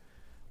like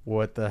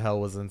what the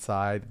hell was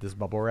inside this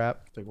bubble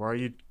wrap. Like, why are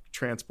you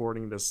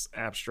transporting this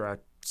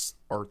abstract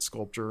art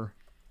sculpture?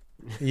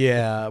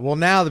 Yeah, well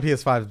now the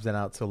PS5's been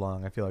out so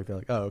long, I feel like they're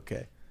like, oh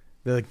okay,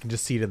 they like, can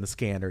just see it in the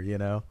scanner, you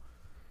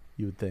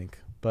would think.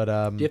 But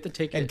do you have to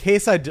take in it?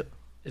 case I do.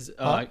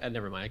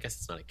 Never mind. I guess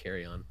it's not a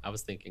carry-on. I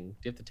was thinking, do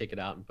you have to take it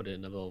out and put it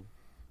in a little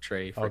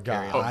tray for Oh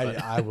god, carry-on?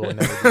 I will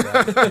never do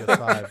that with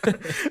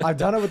PS5. I've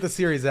done it with the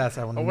Series S.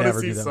 I will I never want to do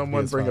see that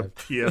someone with bring a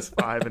PS5.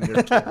 PS5 in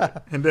their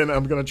kit, and then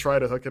I'm gonna try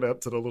to hook it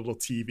up to the little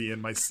TV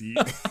in my seat.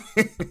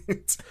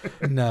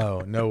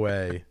 No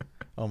way.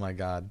 Oh my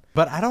god.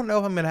 But I don't know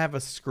if I'm gonna have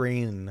a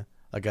screen,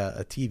 like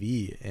a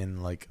TV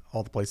in like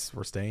all the places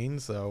we're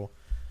staying. So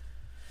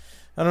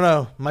I don't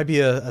know. Might be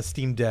a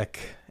Steam Deck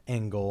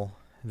angle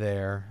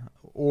there,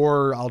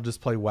 or I'll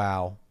just play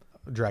WoW,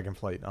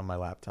 Dragonflight on my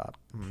laptop.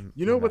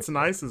 You know what's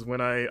nice is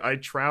when I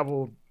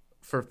traveled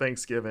for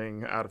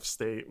Thanksgiving out of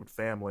state with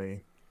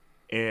family,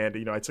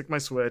 and I took my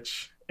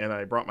Switch and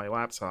I brought my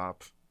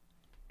laptop,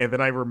 and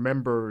then I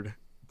remembered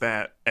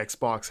that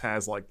Xbox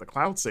has like the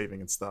cloud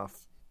saving and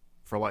stuff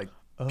for like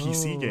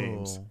PC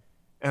games,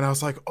 and I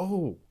was like,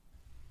 oh,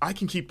 I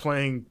can keep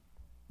playing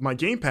my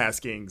Game Pass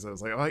games. I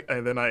was like,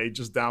 and then I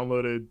just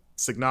downloaded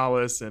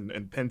Signalis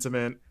and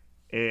Pentiment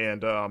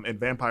and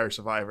Vampire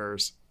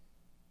Survivors,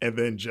 and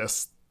then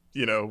just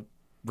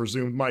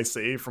resumed my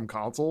save from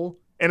console.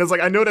 And it's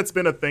like, I know that's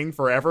been a thing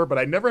forever, but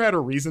I never had a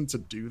reason to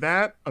do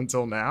that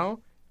until now.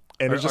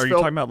 And Are you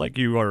talking about like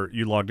you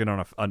logged in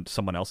on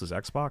someone else's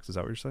Xbox? Is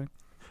that what you're saying?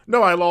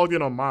 No, I logged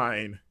in on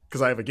mine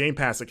because I have a Game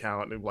Pass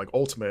account and like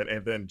Ultimate,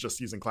 and then just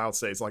using cloud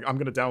saves. Like, I'm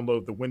going to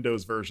download the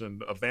Windows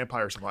version of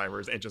Vampire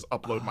Survivors and just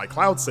upload my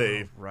cloud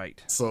save.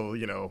 Right. So,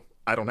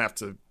 I don't have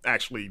to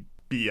actually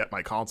be at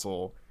my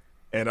console.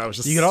 And I was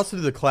just... You could also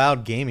do the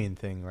cloud gaming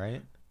thing,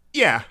 right?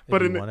 Yeah,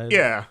 but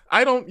wanted.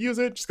 I don't use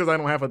it just because I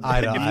don't have a...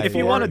 If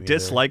you want to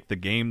dislike the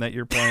game that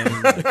you're playing,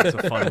 it's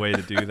a fun way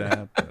to do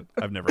that. But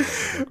I've never had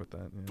to work with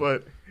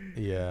that.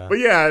 Yeah. But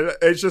yeah,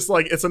 it's just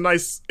like it's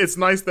nice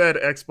that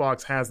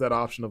Xbox has that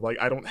option of like,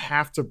 I don't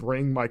have to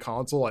bring my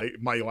console.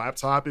 My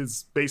laptop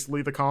is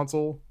basically the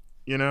console.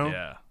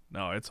 Yeah.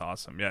 No, it's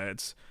awesome. Yeah,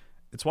 it's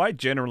why,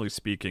 generally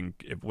speaking,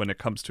 when it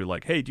comes to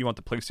like, hey, do you want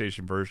the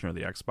PlayStation version or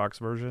the Xbox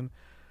version?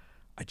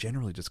 I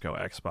generally just go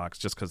Xbox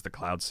just because the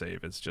cloud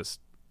save is just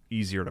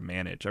easier to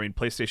manage. I mean,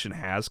 PlayStation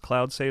has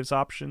cloud saves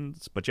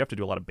options, but you have to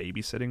do a lot of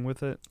babysitting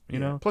with it, you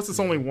know? Plus, it's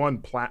only one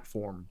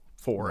platform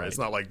for it. Right. It's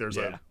not like there's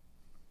Yeah.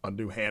 a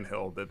new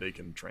handheld that they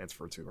can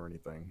transfer to or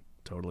anything.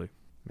 Totally.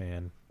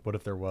 Man, what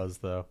if there was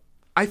though?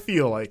 I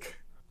feel like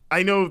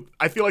they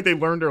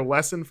learned their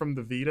lesson from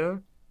the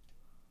Vita,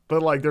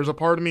 but like there's a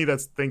part of me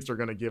that thinks they're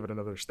gonna give it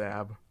another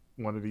stab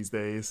one of these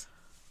days.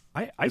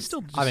 I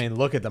still just, I mean,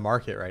 look at the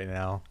market right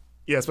now.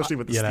 Yeah, especially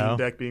with the You Steam know?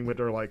 Deck being with,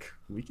 they're like,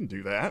 we can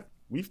do that.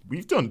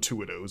 We've done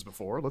 2 of those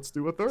before. Let's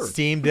do a third.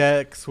 Steam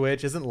Deck,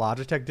 Switch. Isn't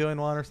Logitech doing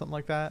one or something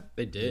like that?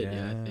 They did,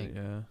 yeah, I think.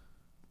 Yeah.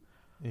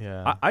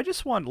 Yeah. I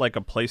just want like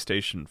a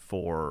PlayStation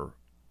 4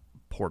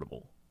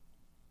 portable.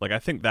 Like I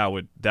think that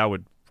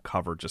would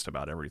cover just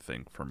about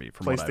everything for me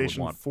from what I would PlayStation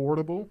want.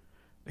 Affordable.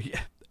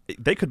 Yeah,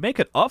 they could make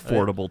it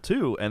affordable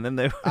too, and then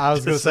they. I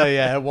was gonna say,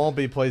 yeah, it won't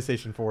be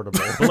PlayStation Portable.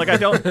 But like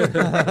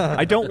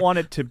I don't want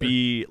it to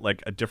be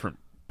like a different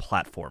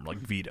platform like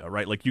Vita,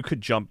 right? Like you could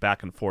jump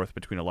back and forth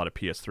between a lot of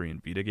PS3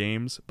 and Vita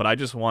games, but I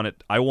want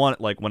it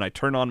like when I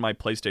turn on my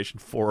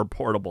PlayStation 4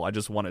 portable, I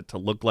just want it to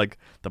look like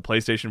the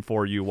PlayStation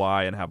 4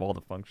 UI and have all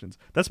the functions.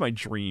 That's my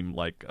dream,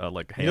 like You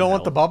don't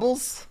want the handheld.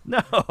 bubbles?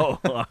 No,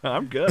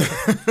 I'm good.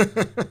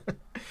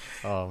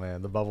 Oh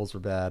man, the bubbles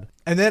were bad.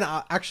 And then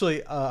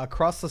actually,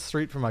 across the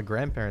street from my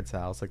grandparents'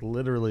 house, like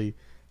literally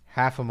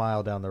half a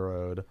mile down the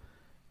road.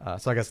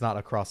 So I guess not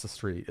across the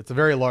street. It's a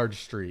very large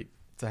street.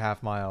 It's a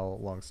half-mile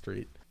long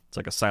street. It's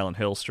like a Silent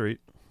Hill street.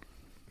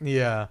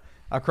 Yeah.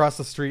 Across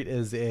the street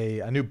is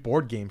a new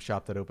board game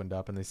shop that opened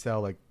up, and they sell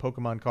like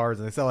Pokemon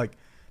cards, and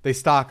they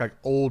stock like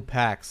old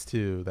packs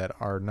too that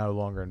are no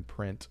longer in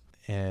print.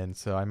 And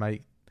so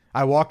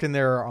I walked in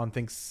there on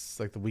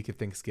like the week of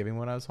Thanksgiving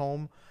when I was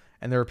home,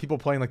 and there were people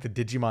playing like the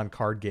Digimon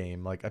card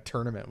game, like a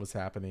tournament was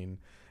happening.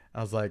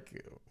 I was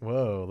like,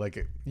 whoa,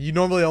 like you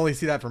normally only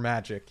see that for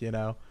Magic, you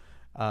know?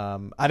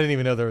 I didn't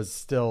even know there was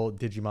still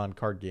Digimon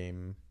card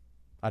game.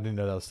 I didn't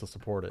know that was still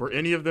supported. Were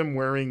any of them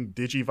wearing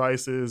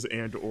Digivices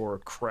and or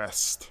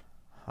Crest?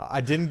 I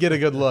didn't get a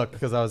good look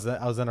because I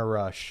was in a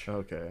rush.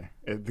 Okay,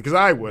 because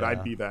I would. Yeah.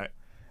 I'd be that.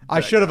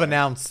 I should have guy.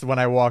 announced when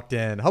I walked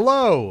in.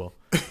 Hello.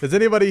 Does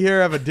anybody here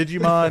have a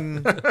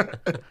Digimon?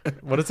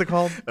 What is it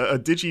called? A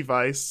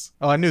Digivice.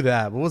 Oh, I knew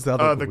that. What was the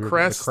other? The weird-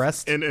 Crest. The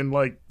crest. And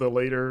like the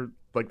later,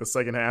 like the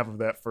second half of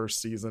that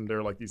first season, there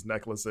are like these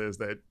necklaces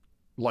that,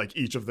 like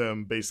each of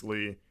them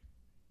basically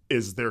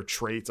is their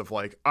traits of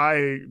like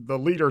the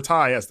leader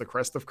Ty has the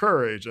crest of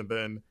courage, and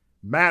then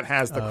Matt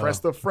has the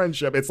crest of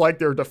friendship. It's like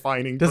they're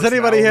defining. Does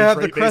anybody here have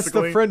the trait, crest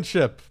basically. of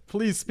friendship?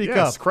 Please speak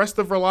Yes, up. crest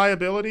of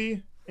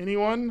reliability.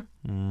 Anyone?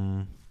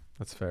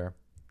 That's fair.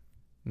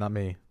 Not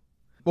me.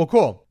 Well,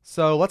 cool.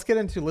 So let's get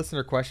into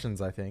listener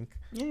questions. I think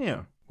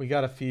Yeah. we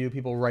got a few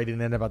people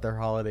writing in about their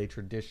holiday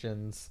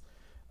traditions.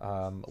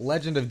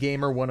 Legend of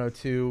Gamer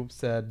 102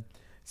 said,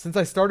 "Since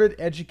I started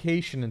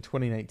education in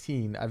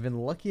 2019, I've been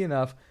lucky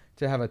enough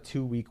to have a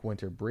 2-week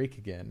winter break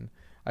again.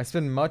 I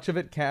spend much of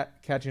it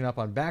catching up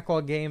on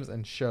backlog games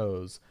and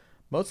shows.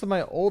 Most of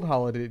my old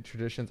holiday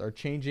traditions are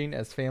changing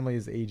as family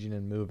is aging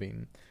and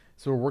moving,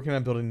 so we're working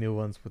on building new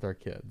ones with our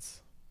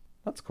kids."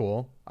 That's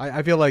cool.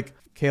 I feel like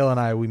Kayla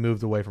and we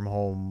moved away from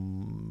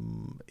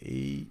home.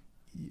 We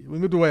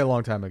moved away a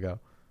long time ago,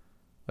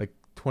 like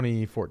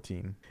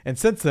 2014. And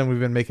since then, we've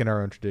been making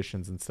our own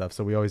traditions and stuff.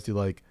 So we always do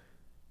like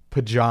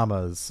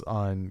pajamas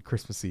on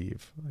Christmas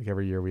Eve. Like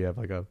every year we have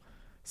like a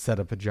set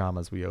of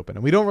pajamas we open.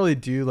 And we don't really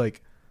do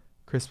like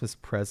Christmas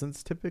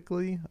presents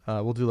typically.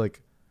 We'll do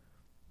like,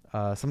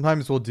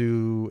 sometimes we'll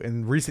do,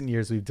 in recent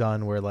years we've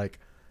done where like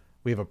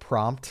we have a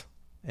prompt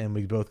and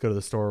we both go to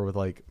the store with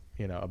like,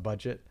 you know, a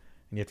budget.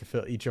 And you have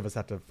to each of us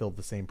have to fill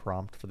the same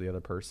prompt for the other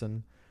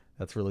person.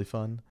 That's really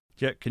fun.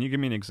 Yeah, can you give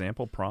me an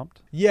example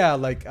prompt? Yeah,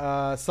 like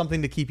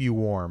something to keep you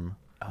warm.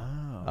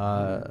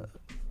 Oh.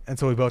 And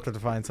so we both have to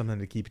find something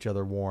to keep each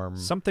other warm.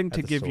 Something at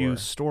to the give you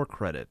store. store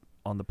credit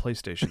on the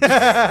PlayStation.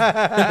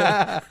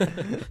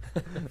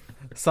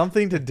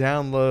 Something to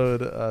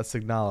download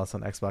Signalis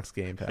on Xbox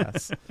Game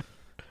Pass.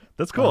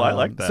 That's cool. I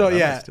like that. So I might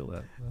yeah, steal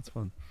that. That's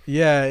fun.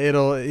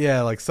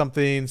 Yeah, like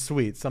something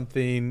sweet,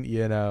 something,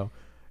 you know.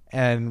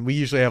 And we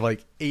usually have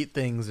like 8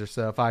 things or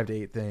so, 5 to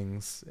 8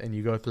 things, and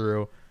you go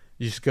through.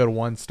 You just go to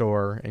one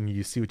store and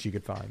you see what you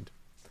could find.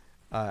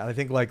 I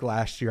think like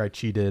last year I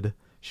cheated.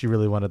 She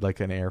really wanted like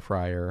an air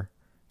fryer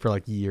for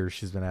like years.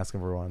 She's been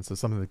asking for one, so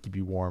something to keep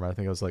you warm. I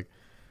think I was like,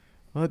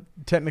 well, it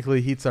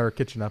technically heats our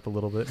kitchen up a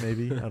little bit,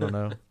 maybe. I don't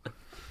know.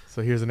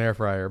 So here's an air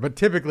fryer, but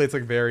typically it's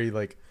like very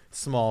like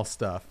small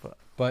stuff.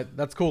 But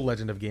that's cool,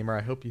 Legend of Gamer.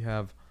 I hope you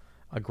have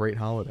a great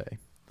holiday.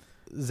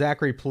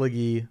 Zachary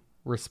Pliggy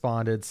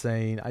responded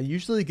saying, "I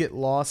usually get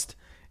lost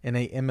in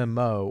a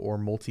MMO or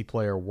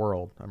multiplayer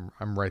world."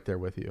 I'm right there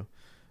with you.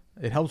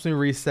 It helps me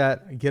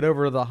reset, get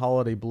over the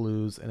holiday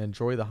blues, and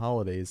enjoy the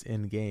holidays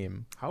in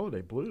game.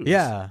 Holiday blues.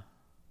 Yeah.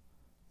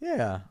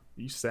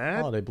 You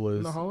sad? Holiday blues.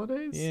 In the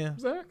holidays? Yeah.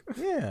 Zach?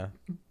 Yeah.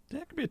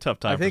 That could be a tough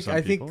time for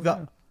some people. I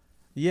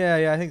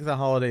think the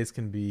holidays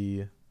can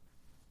be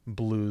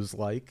blues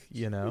like,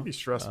 you know. It can be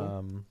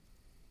stressful.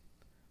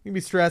 It can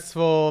be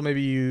stressful.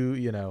 Maybe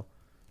you know,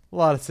 a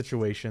lot of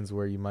situations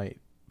where you might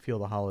feel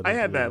the holiday I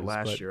had that blues,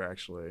 last but year,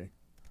 actually.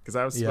 because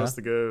I was supposed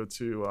to go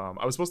to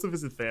I was supposed to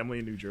visit family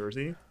in New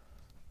Jersey,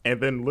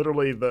 and then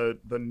literally the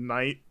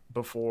night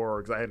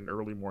before, because I had an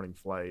early morning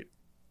flight,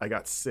 I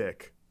got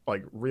sick,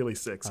 like really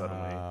sick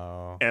suddenly,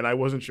 and I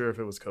wasn't sure if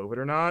it was COVID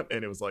or not,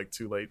 and it was like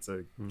too late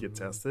to get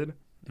tested,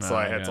 so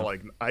I had to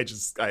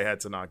I had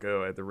to not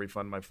go. I had to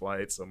refund my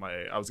flight, so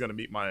I was gonna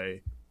meet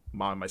my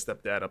mom, my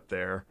stepdad up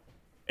there,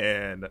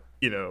 and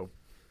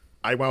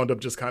I wound up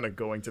just kind of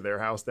going to their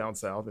house down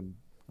south and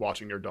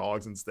watching their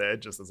dogs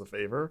instead, just as a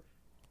favor.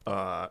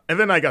 And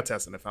then I got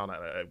tested and I found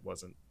out I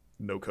wasn't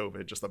no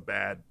COVID, just a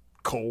bad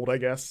cold, I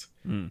guess.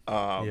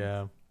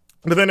 Yeah.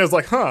 But then it was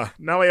like,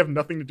 now I have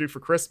nothing to do for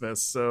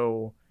Christmas.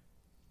 So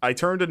I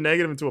turned a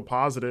negative into a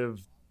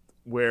positive,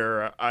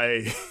 where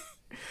I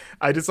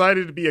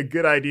decided it'd be a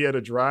good idea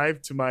to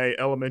drive to my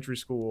elementary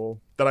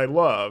school that I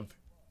love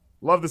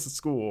this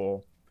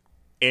school.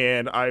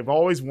 And I've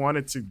always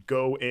wanted to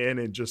go in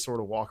and just sort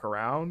of walk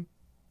around,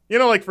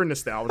 like for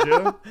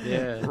nostalgia.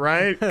 Yeah.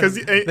 Right?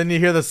 Because then you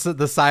hear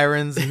the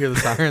sirens. You hear the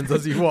sirens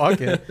as you walk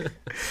in.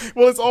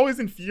 Well, it's always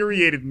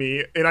infuriated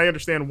me, and I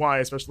understand why,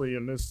 especially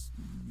in this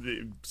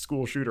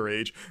school shooter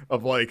age,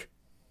 of like,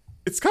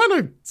 it's kind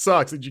of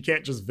sucks that you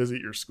can't just visit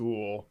your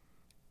school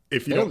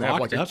if you don't have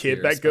like a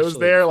kid that goes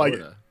there. Like,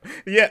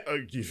 yeah,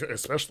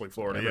 especially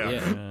Florida.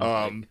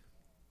 Yeah.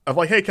 Of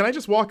like, hey, can I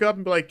just walk up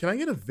and be like, can I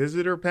get a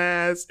visitor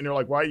pass? And you're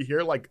like, why are you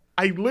here? Like,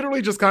 I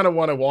literally just kind of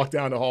want to walk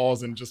down the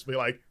halls and just be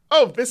like,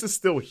 oh, this is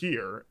still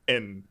here.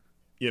 And,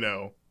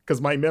 because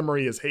my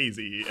memory is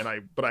hazy,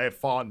 but I have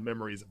fond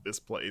memories of this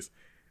place.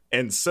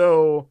 And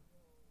so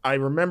I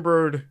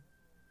remembered,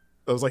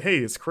 I was like, hey,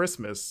 it's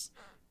Christmas.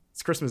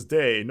 It's Christmas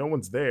Day. No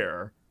one's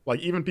there. Like,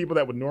 even people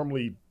that would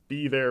normally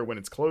be there when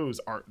it's closed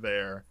aren't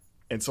there.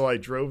 And so I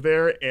drove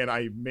there, and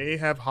I may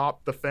have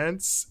hopped the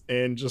fence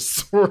and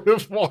just sort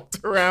of walked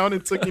around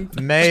and took in.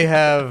 May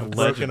have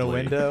broken a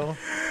window.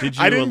 Did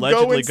you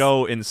allegedly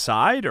go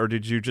inside, or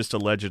did you just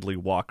allegedly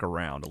walk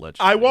around?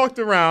 Allegedly, I walked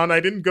around.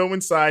 I didn't go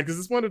inside because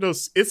it's one of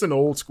those. It's an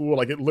old school.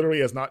 Like, it literally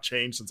has not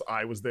changed since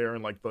I was there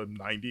in like the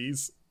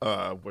 90s,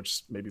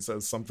 which maybe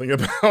says something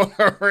about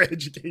our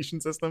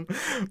education system.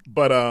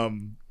 But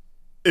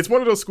it's one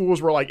of those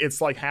schools where like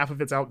it's like half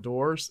of it's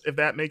outdoors, if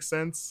that makes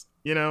sense.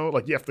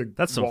 Like you have to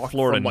that's some walk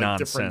Florida from like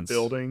nonsense. Different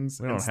buildings.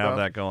 We don't have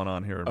that going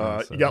on here.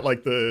 You got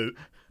like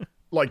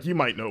like you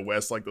might know,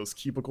 Wes, like those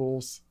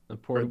cubicles, the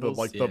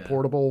portables, the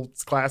portable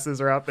classes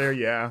are out there.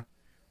 Yeah.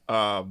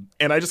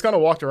 And I just kind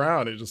of walked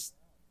around and just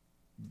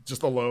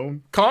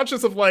alone,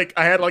 conscious of like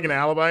I had like an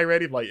alibi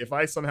ready. Like if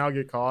I somehow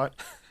get caught,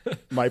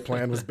 my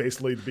plan was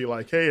basically to be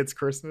like, hey, it's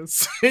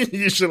Christmas.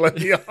 You should let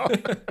me off.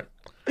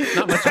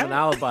 Not much of an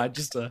alibi,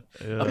 just a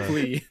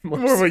plea.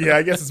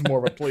 I guess it's more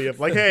of a plea of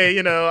like, hey,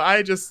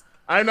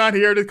 I'm not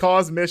here to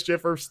cause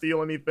mischief or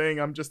steal anything.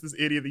 I'm just this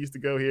idiot that used to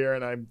go here,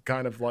 and I'm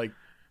kind of like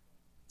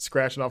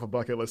scratching off a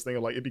bucket list thing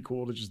of like, it'd be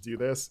cool to just do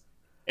this.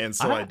 And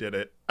so I did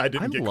it. I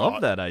didn't get caught. I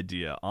love that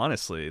idea,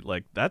 honestly.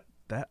 Like that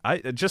I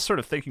just sort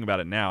of thinking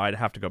about it now, I'd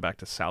have to go back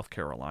to South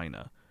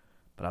Carolina.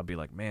 But I'd be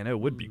like, man, it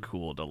would be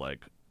cool to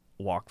like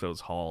walk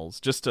those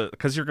halls just to,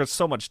 because you're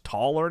so much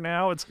taller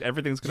now.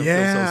 Everything's gonna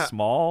feel so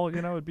small.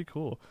 It'd be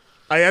cool.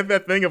 I had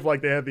that thing of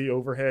like they had the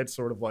overhead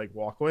sort of like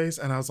walkways,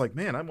 and I was like,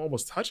 man, I'm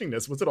almost touching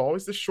this. Was it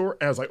always this short?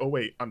 And I was like, oh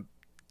wait, I'm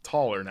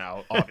taller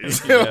now,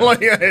 obviously.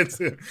 Like I had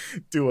to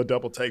do a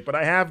double take, but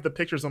I have the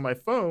pictures on my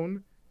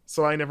phone,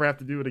 so I never have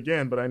to do it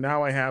again. But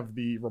I have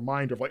the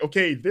reminder of like,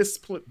 okay, this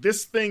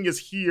thing is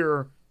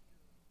here.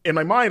 In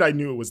my mind, I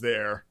knew it was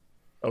there.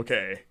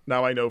 Okay,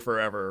 now I know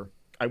forever.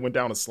 I went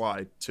down a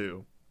slide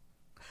too.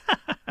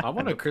 I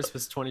want a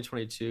Christmas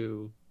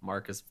 2022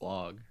 Marcus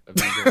vlog of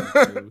you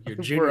going through your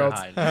junior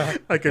high.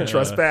 I could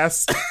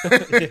trespass.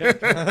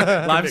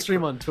 Live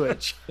stream on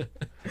Twitch.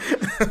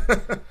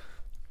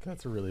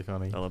 That's really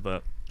funny. I love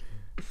that.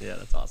 Yeah,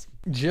 that's awesome.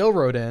 Jill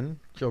wrote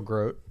in. Jill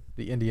Grote,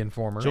 the Indie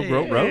Informer. Jill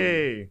Grote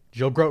wrote?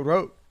 Jill Grote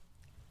wrote.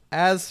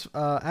 As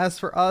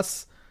for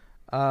us,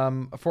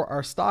 for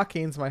our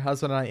stockings, my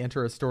husband and I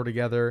enter a store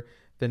together,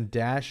 then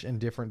dash in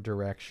different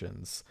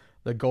directions.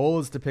 The goal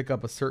is to pick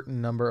up a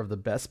certain number of the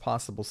best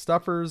possible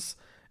stuffers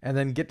and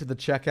then get to the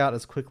checkout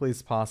as quickly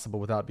as possible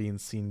without being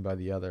seen by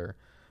the other.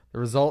 The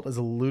result is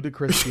a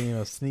ludicrous game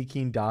of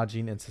sneaking,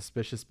 dodging, and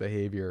suspicious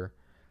behavior.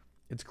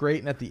 It's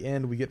great, and at the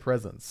end, we get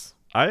presents.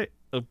 The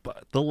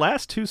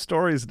last two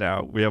stories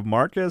now, we have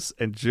Marcus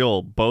and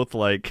Jill both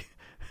like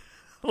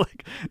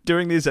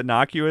doing these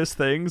innocuous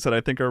things that I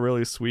think are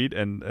really sweet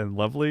and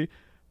lovely,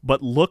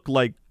 but look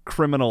like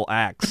criminal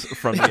acts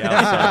from the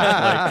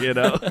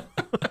outside.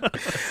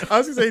 I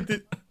was gonna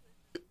say,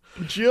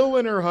 Jill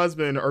and her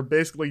husband are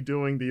basically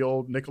doing the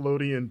old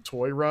Nickelodeon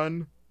toy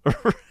run. And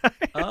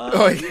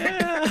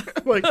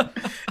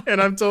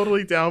I'm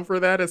totally down for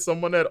that as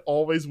someone that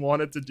always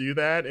wanted to do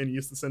that and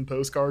used to send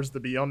postcards to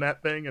be on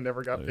that thing and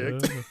never got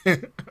picked.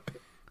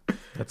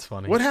 That's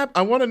funny.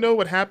 I want to know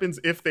what happens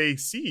if they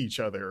see each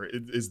other.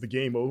 Is the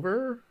game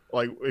over?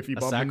 Like if you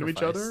bump into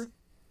each other?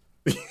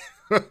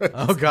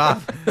 Oh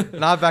God,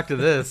 not back to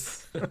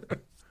this.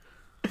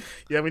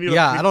 Yeah, we need.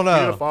 I don't know.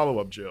 We need a follow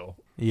up, Jill.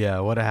 Yeah,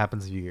 what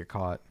happens if you get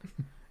caught?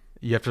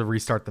 You have to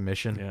restart the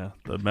mission. Yeah,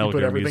 the Metal Put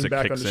Gear everything music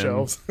back on kicks the in.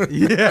 shelves.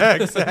 Yeah,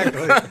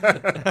 exactly.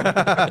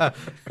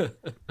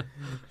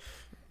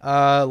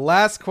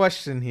 Last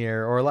question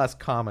here, or last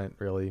comment,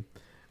 really.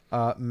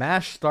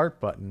 Mash start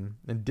button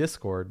in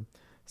Discord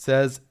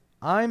says,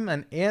 I'm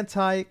an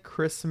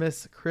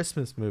anti-Christmas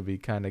movie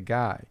kind of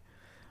guy.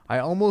 I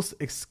almost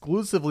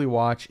exclusively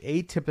watch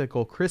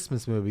atypical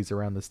Christmas movies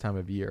around this time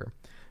of year,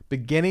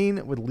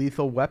 beginning with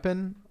Lethal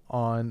Weapon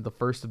on the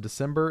 1st of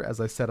December as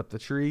I set up the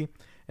tree,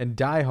 and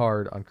Die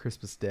Hard on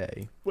Christmas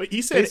Day. Wait,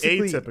 you said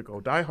Basically-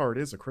 atypical. Die Hard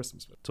is a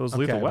Christmas movie. So it's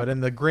Okay, Lethal but Weapon. in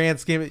the grand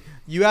scheme,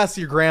 you ask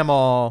your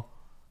grandma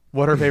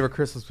what her favorite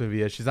Christmas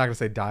movie is. She's not going to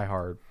say Die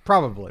Hard.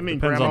 Probably. I mean,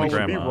 Depends on grandma the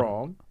would be grandma.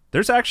 wrong.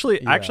 There's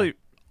actually, Yeah.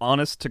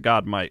 honest to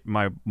God, my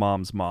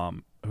mom's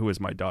mom, who is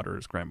my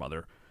daughter's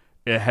grandmother,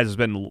 it has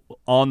been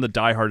on the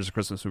Die Hard as a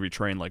Christmas movie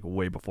train like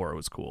way before it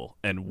was cool,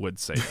 and would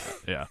say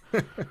that.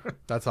 Yeah,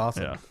 That's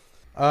awesome. yeah.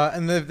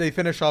 And they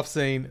finish off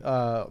saying,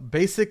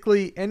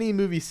 basically, any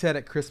movie set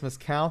at Christmas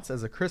counts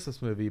as a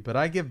Christmas movie, but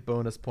I give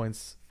bonus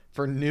points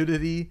for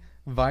nudity,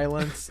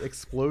 violence,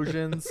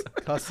 explosions,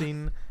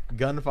 cussing,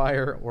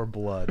 gunfire, or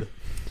blood.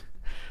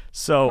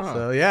 So,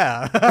 So,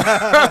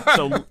 yeah.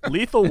 so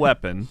Lethal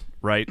Weapon,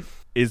 right,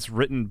 is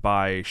written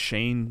by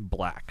Shane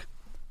Black,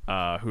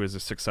 who is a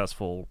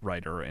successful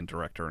writer and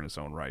director in his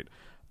own right.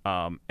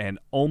 And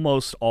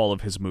almost all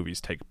of his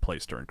movies take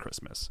place during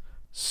Christmas.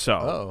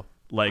 So,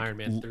 like Iron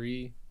Man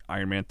 3.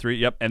 Iron Man 3,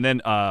 yep. And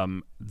then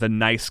The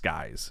Nice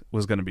Guys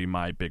was going to be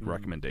my big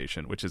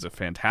recommendation, which is a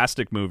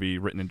fantastic movie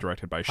written and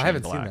directed by Shane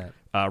haven't Black.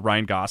 seen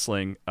Ryan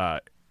Gosling.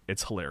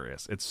 It's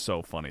hilarious. It's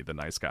so funny, The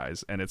Nice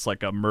Guys. And it's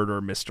like a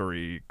murder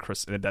mystery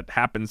that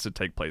happens to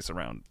take place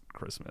around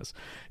Christmas.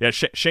 Yeah,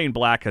 Shane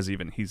Black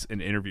he's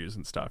in interviews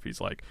and stuff.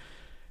 He's like,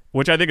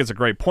 which I think is a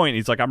great point.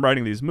 He's like, I'm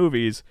writing these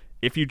movies.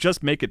 If you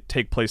just make it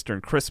take place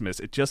during Christmas,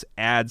 it just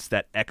adds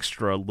that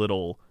extra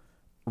little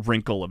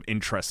wrinkle of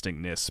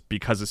interestingness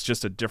because it's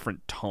just a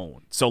different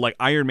tone. So like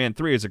Iron Man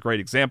 3 is a great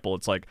example.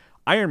 It's like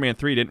Iron Man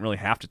 3 didn't really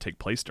have to take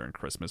place during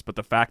Christmas, but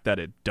the fact that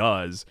it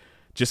does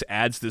just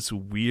adds this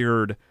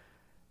weird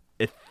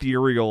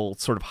ethereal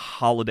sort of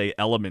holiday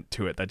element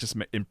to it that just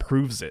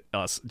improves it,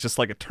 just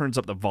like it turns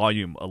up the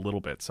volume a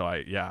little bit.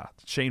 So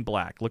Shane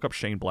Black, look up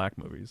Shane Black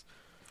movies.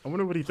 I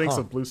wonder what he thinks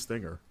of Blue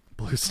Stinger.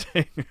 Blue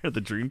Stinger,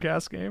 the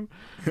Dreamcast game.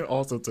 It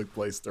also took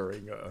place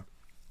during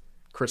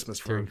Christmas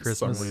for During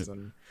Christmas. some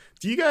reason.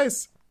 Do you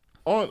guys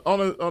on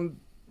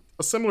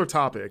a similar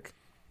topic?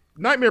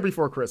 Nightmare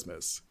Before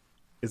Christmas.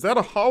 Is that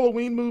a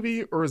Halloween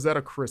movie or is that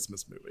a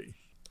Christmas movie?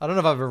 I don't know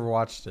if I've ever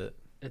watched it.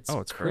 It's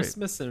it's great.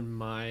 Christmas in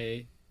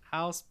my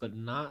house, but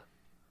not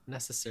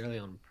necessarily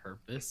on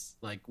purpose.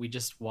 Like, we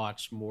just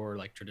watch more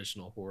like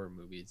traditional horror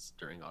movies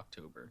during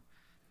October.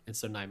 And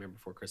so Nightmare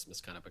Before Christmas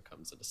kind of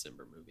becomes a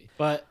December movie.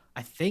 But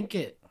I think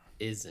it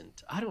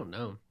isn't. I don't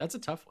know. That's a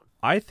tough one.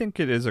 I think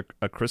it is a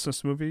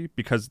Christmas movie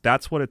because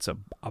that's what it's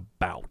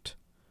about.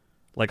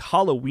 Like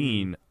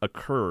Halloween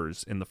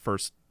occurs in the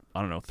first,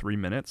 3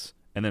 minutes,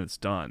 and then it's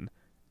done.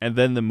 And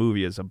then the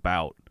movie is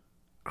about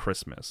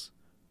Christmas.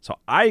 So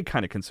I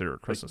kind of consider it a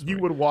Christmas movie. You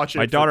would watch it.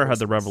 My for daughter had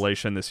the Christmas.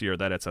 revelation this year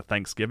that it's a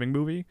Thanksgiving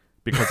movie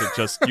because it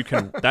just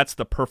that's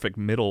the perfect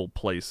middle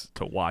place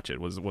to watch it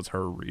was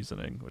her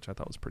reasoning, which I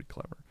thought was pretty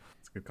clever.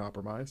 It's a good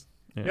compromise.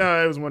 Yeah. Yeah,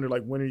 I was wondering,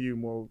 like, when are you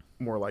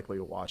more likely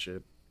to watch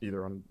it,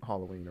 either on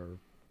Halloween or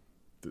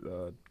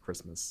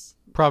Christmas?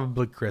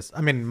 Probably Chris.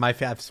 I mean,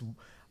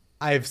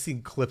 I've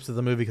seen clips of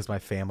the movie because my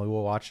family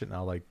will watch it, and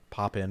I'll like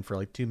pop in for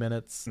like 2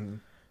 minutes.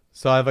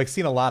 So I've like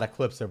seen a lot of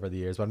clips over the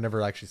years, but I've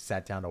never actually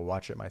sat down to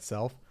watch it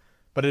myself.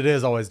 But it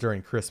is always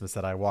during Christmas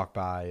that I walk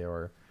by,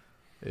 or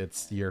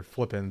you're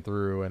flipping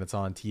through and it's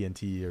on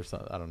TNT or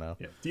something. I don't know.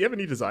 Yeah. Do you have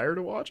any desire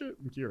to watch it?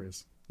 I'm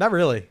curious. Not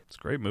really. It's a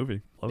great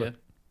movie. Love Yeah. it.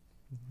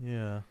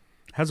 Yeah.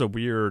 Has a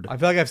weird I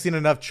feel like I've seen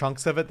enough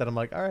chunks of it that I'm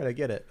like, all right, I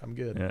get it. I'm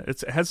good. yeah,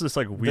 it has this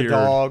like The weird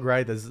dog,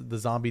 right? The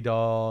zombie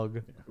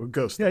dog, Or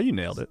Ghost. Yeah, you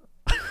nailed it.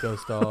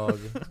 ghost dog.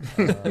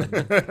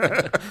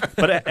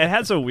 But it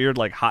has a weird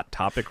like hot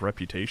topic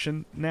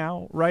reputation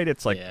now, right?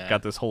 It's like Yeah.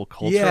 got this whole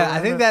culture. Yeah, I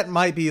around think it. that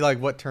might be like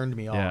what turned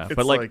me off. Yeah, It's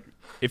but like, like-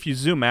 if you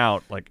zoom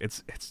out, like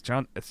it's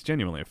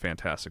genuinely a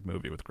fantastic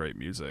movie with great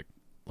music.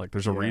 Like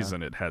there's a Yeah.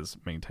 reason it has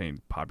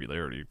maintained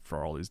popularity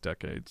for all these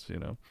decades. You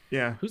know,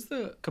 Yeah. Who's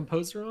the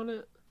composer on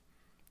it?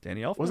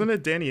 Danny Elfman. Wasn't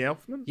it Danny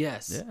Elfman?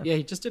 Yes. Yeah. Yeah,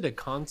 he just did a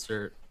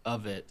concert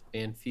of it,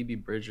 and Phoebe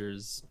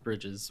Bridgers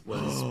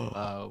was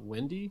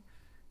Wendy,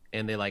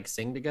 and they like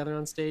sing together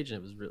on stage, and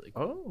it was really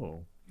cool.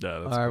 Oh. Yeah,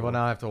 All that's right, cool. well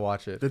now I have to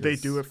watch it. Did they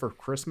 'cause- do it for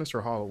Christmas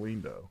or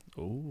Halloween, though?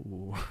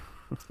 Ooh.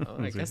 Oh,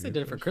 I guess they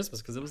did it for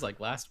Christmas because it was like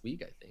last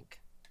week, I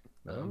think.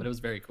 But it was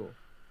very cool.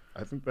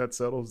 I think that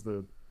settles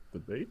the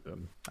debate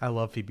then. I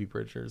love Phoebe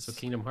Bridgers. So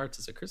Kingdom Hearts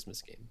is a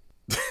Christmas game.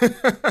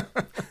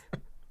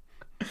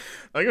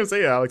 I'm gonna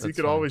say, Alex, you That's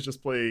could funny. always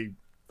just play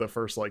the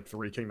first like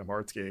 3 Kingdom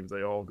Hearts games.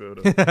 They all go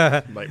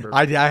to Nightmare.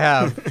 I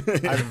have.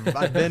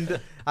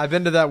 I've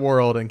been to that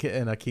world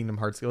in a Kingdom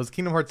Hearts. Was it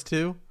Kingdom Hearts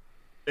 2?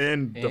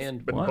 And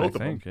And one, both I of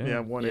think, them. yeah. Yeah,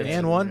 one Yeah.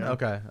 And two, one?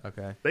 yeah.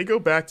 Okay. They go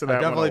back to that.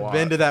 I've definitely one a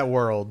been lot. to that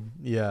world.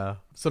 Yeah.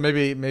 So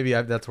maybe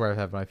that's where I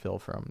have my fill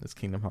from, is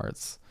Kingdom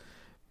Hearts.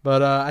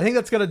 But I think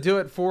that's going to do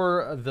it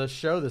for the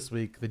show this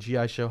week, the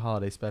GI Show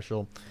Holiday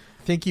Special.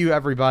 Thank you,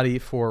 everybody,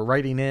 for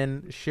writing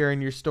in,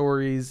 sharing your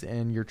stories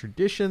and your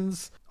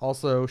traditions.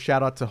 Also,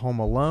 shout out to Home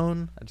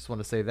Alone. I just want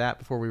to say that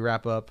before we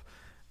wrap up.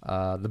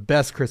 The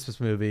best Christmas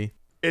movie.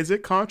 Is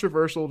it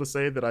controversial to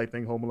say that I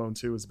think Home Alone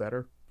 2 is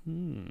better?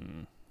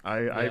 I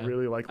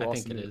really like I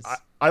Lost think it in is.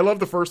 I love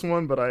the first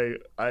one, but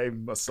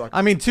I'm a sucker.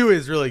 I mean, 2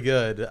 is really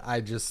good.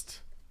 I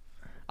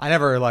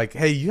never like,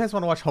 hey, you guys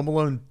want to watch Home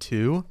Alone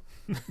 2?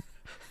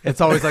 It's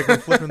always like we're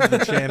flipping through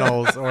the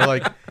channels, or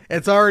like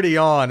it's already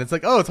on. It's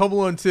like, oh, it's Home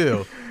Alone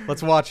 2.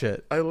 Let's watch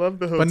it. I love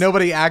the hotel. But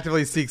nobody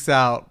actively seeks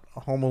out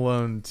Home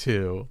Alone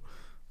 2.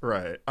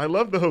 Right. I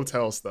love the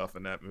hotel stuff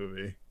in that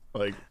movie.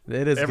 Like,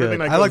 It is everything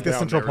good. that I like goes the down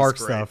Central there Park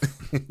is great.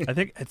 stuff. I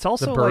think it's The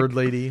also bird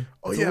like, lady.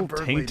 Oh it's yeah, a little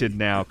Bird tainted Lady.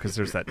 now because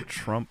there's that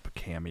Trump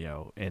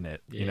cameo in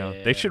it. You know,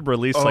 Yeah. they should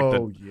release like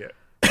Oh the yeah.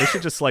 they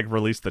should just like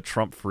release the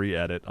Trump free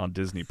edit on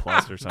Disney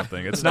Plus or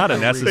something. It's not a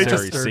necessary They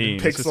just scene.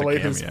 It's just a pixelate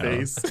his cameo.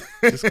 face.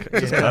 Just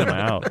cut him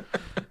out.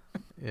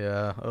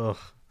 Yeah. Ugh.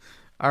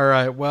 All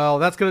right. Well,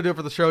 that's going to do it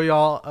for the show,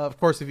 y'all. Of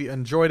course, if you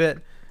enjoyed it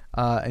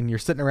and you're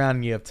sitting around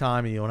and you have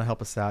time and you want to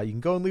help us out, you can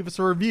go and leave us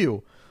a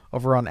review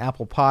over on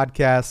Apple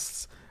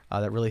Podcasts.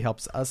 That really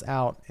helps us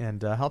out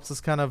and helps us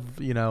kind of,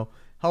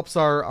 helps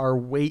our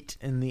weight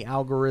in the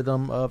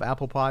algorithm of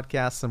Apple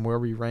Podcasts and where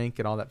we rank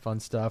and all that fun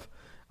stuff.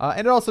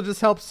 And it also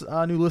just helps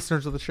new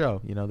listeners of the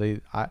show.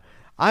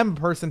 I'm a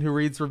person who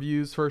reads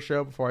reviews for a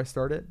show before I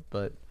start it,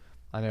 but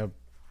I know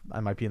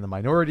I might be in the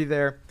minority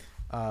there.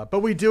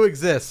 But we do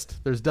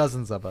exist. There's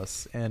dozens of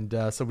us, and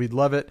so we'd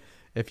love it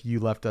if you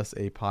left us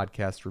a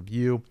podcast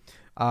review.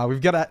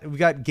 We've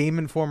got Game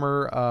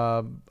Informer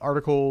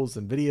articles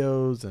and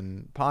videos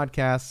and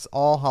podcasts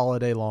all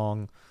holiday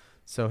long.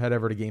 So head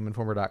over to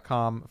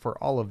GameInformer.com for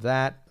all of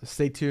that.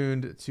 Stay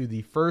tuned to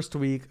the first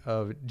week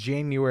of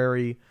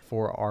January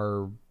for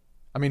our.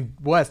 I mean,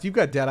 Wes, you've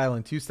got Dead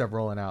Island 2 stuff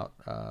rolling out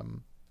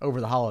over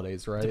the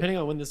holidays, right? Depending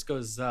on when this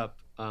goes up,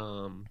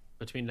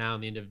 between now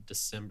and the end of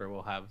December,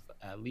 we'll have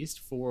at least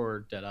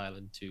 4 Dead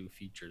Island 2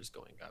 features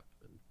going up.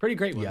 Pretty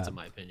great ones, in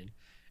my opinion.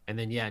 And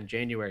then, in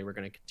January, we're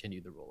going to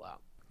continue the rollout.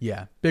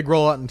 Yeah, big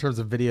rollout in terms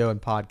of video and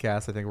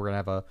podcasts. I think we're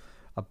going to have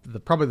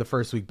probably the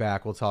first week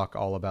back, we'll talk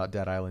all about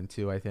Dead Island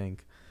 2, I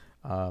think.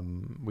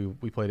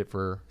 We played it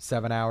for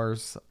 7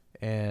 hours.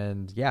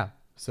 And,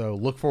 so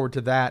look forward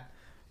to that.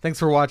 Thanks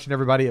for watching,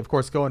 everybody. Of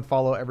course, go and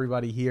follow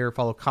everybody here.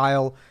 Follow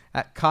Kyle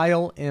at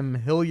Kyle M.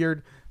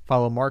 Hilliard.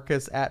 Follow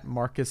Marcus at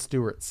Marcus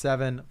Stewart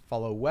 7.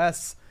 Follow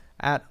Wes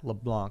at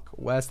LeBlanc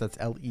Wes. That's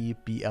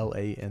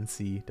LeBlancWes.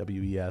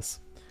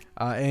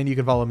 And you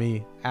can follow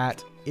me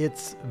at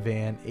It's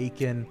Van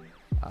Aken.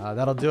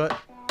 That'll do it.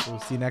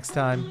 We'll see you next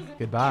time.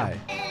 Goodbye.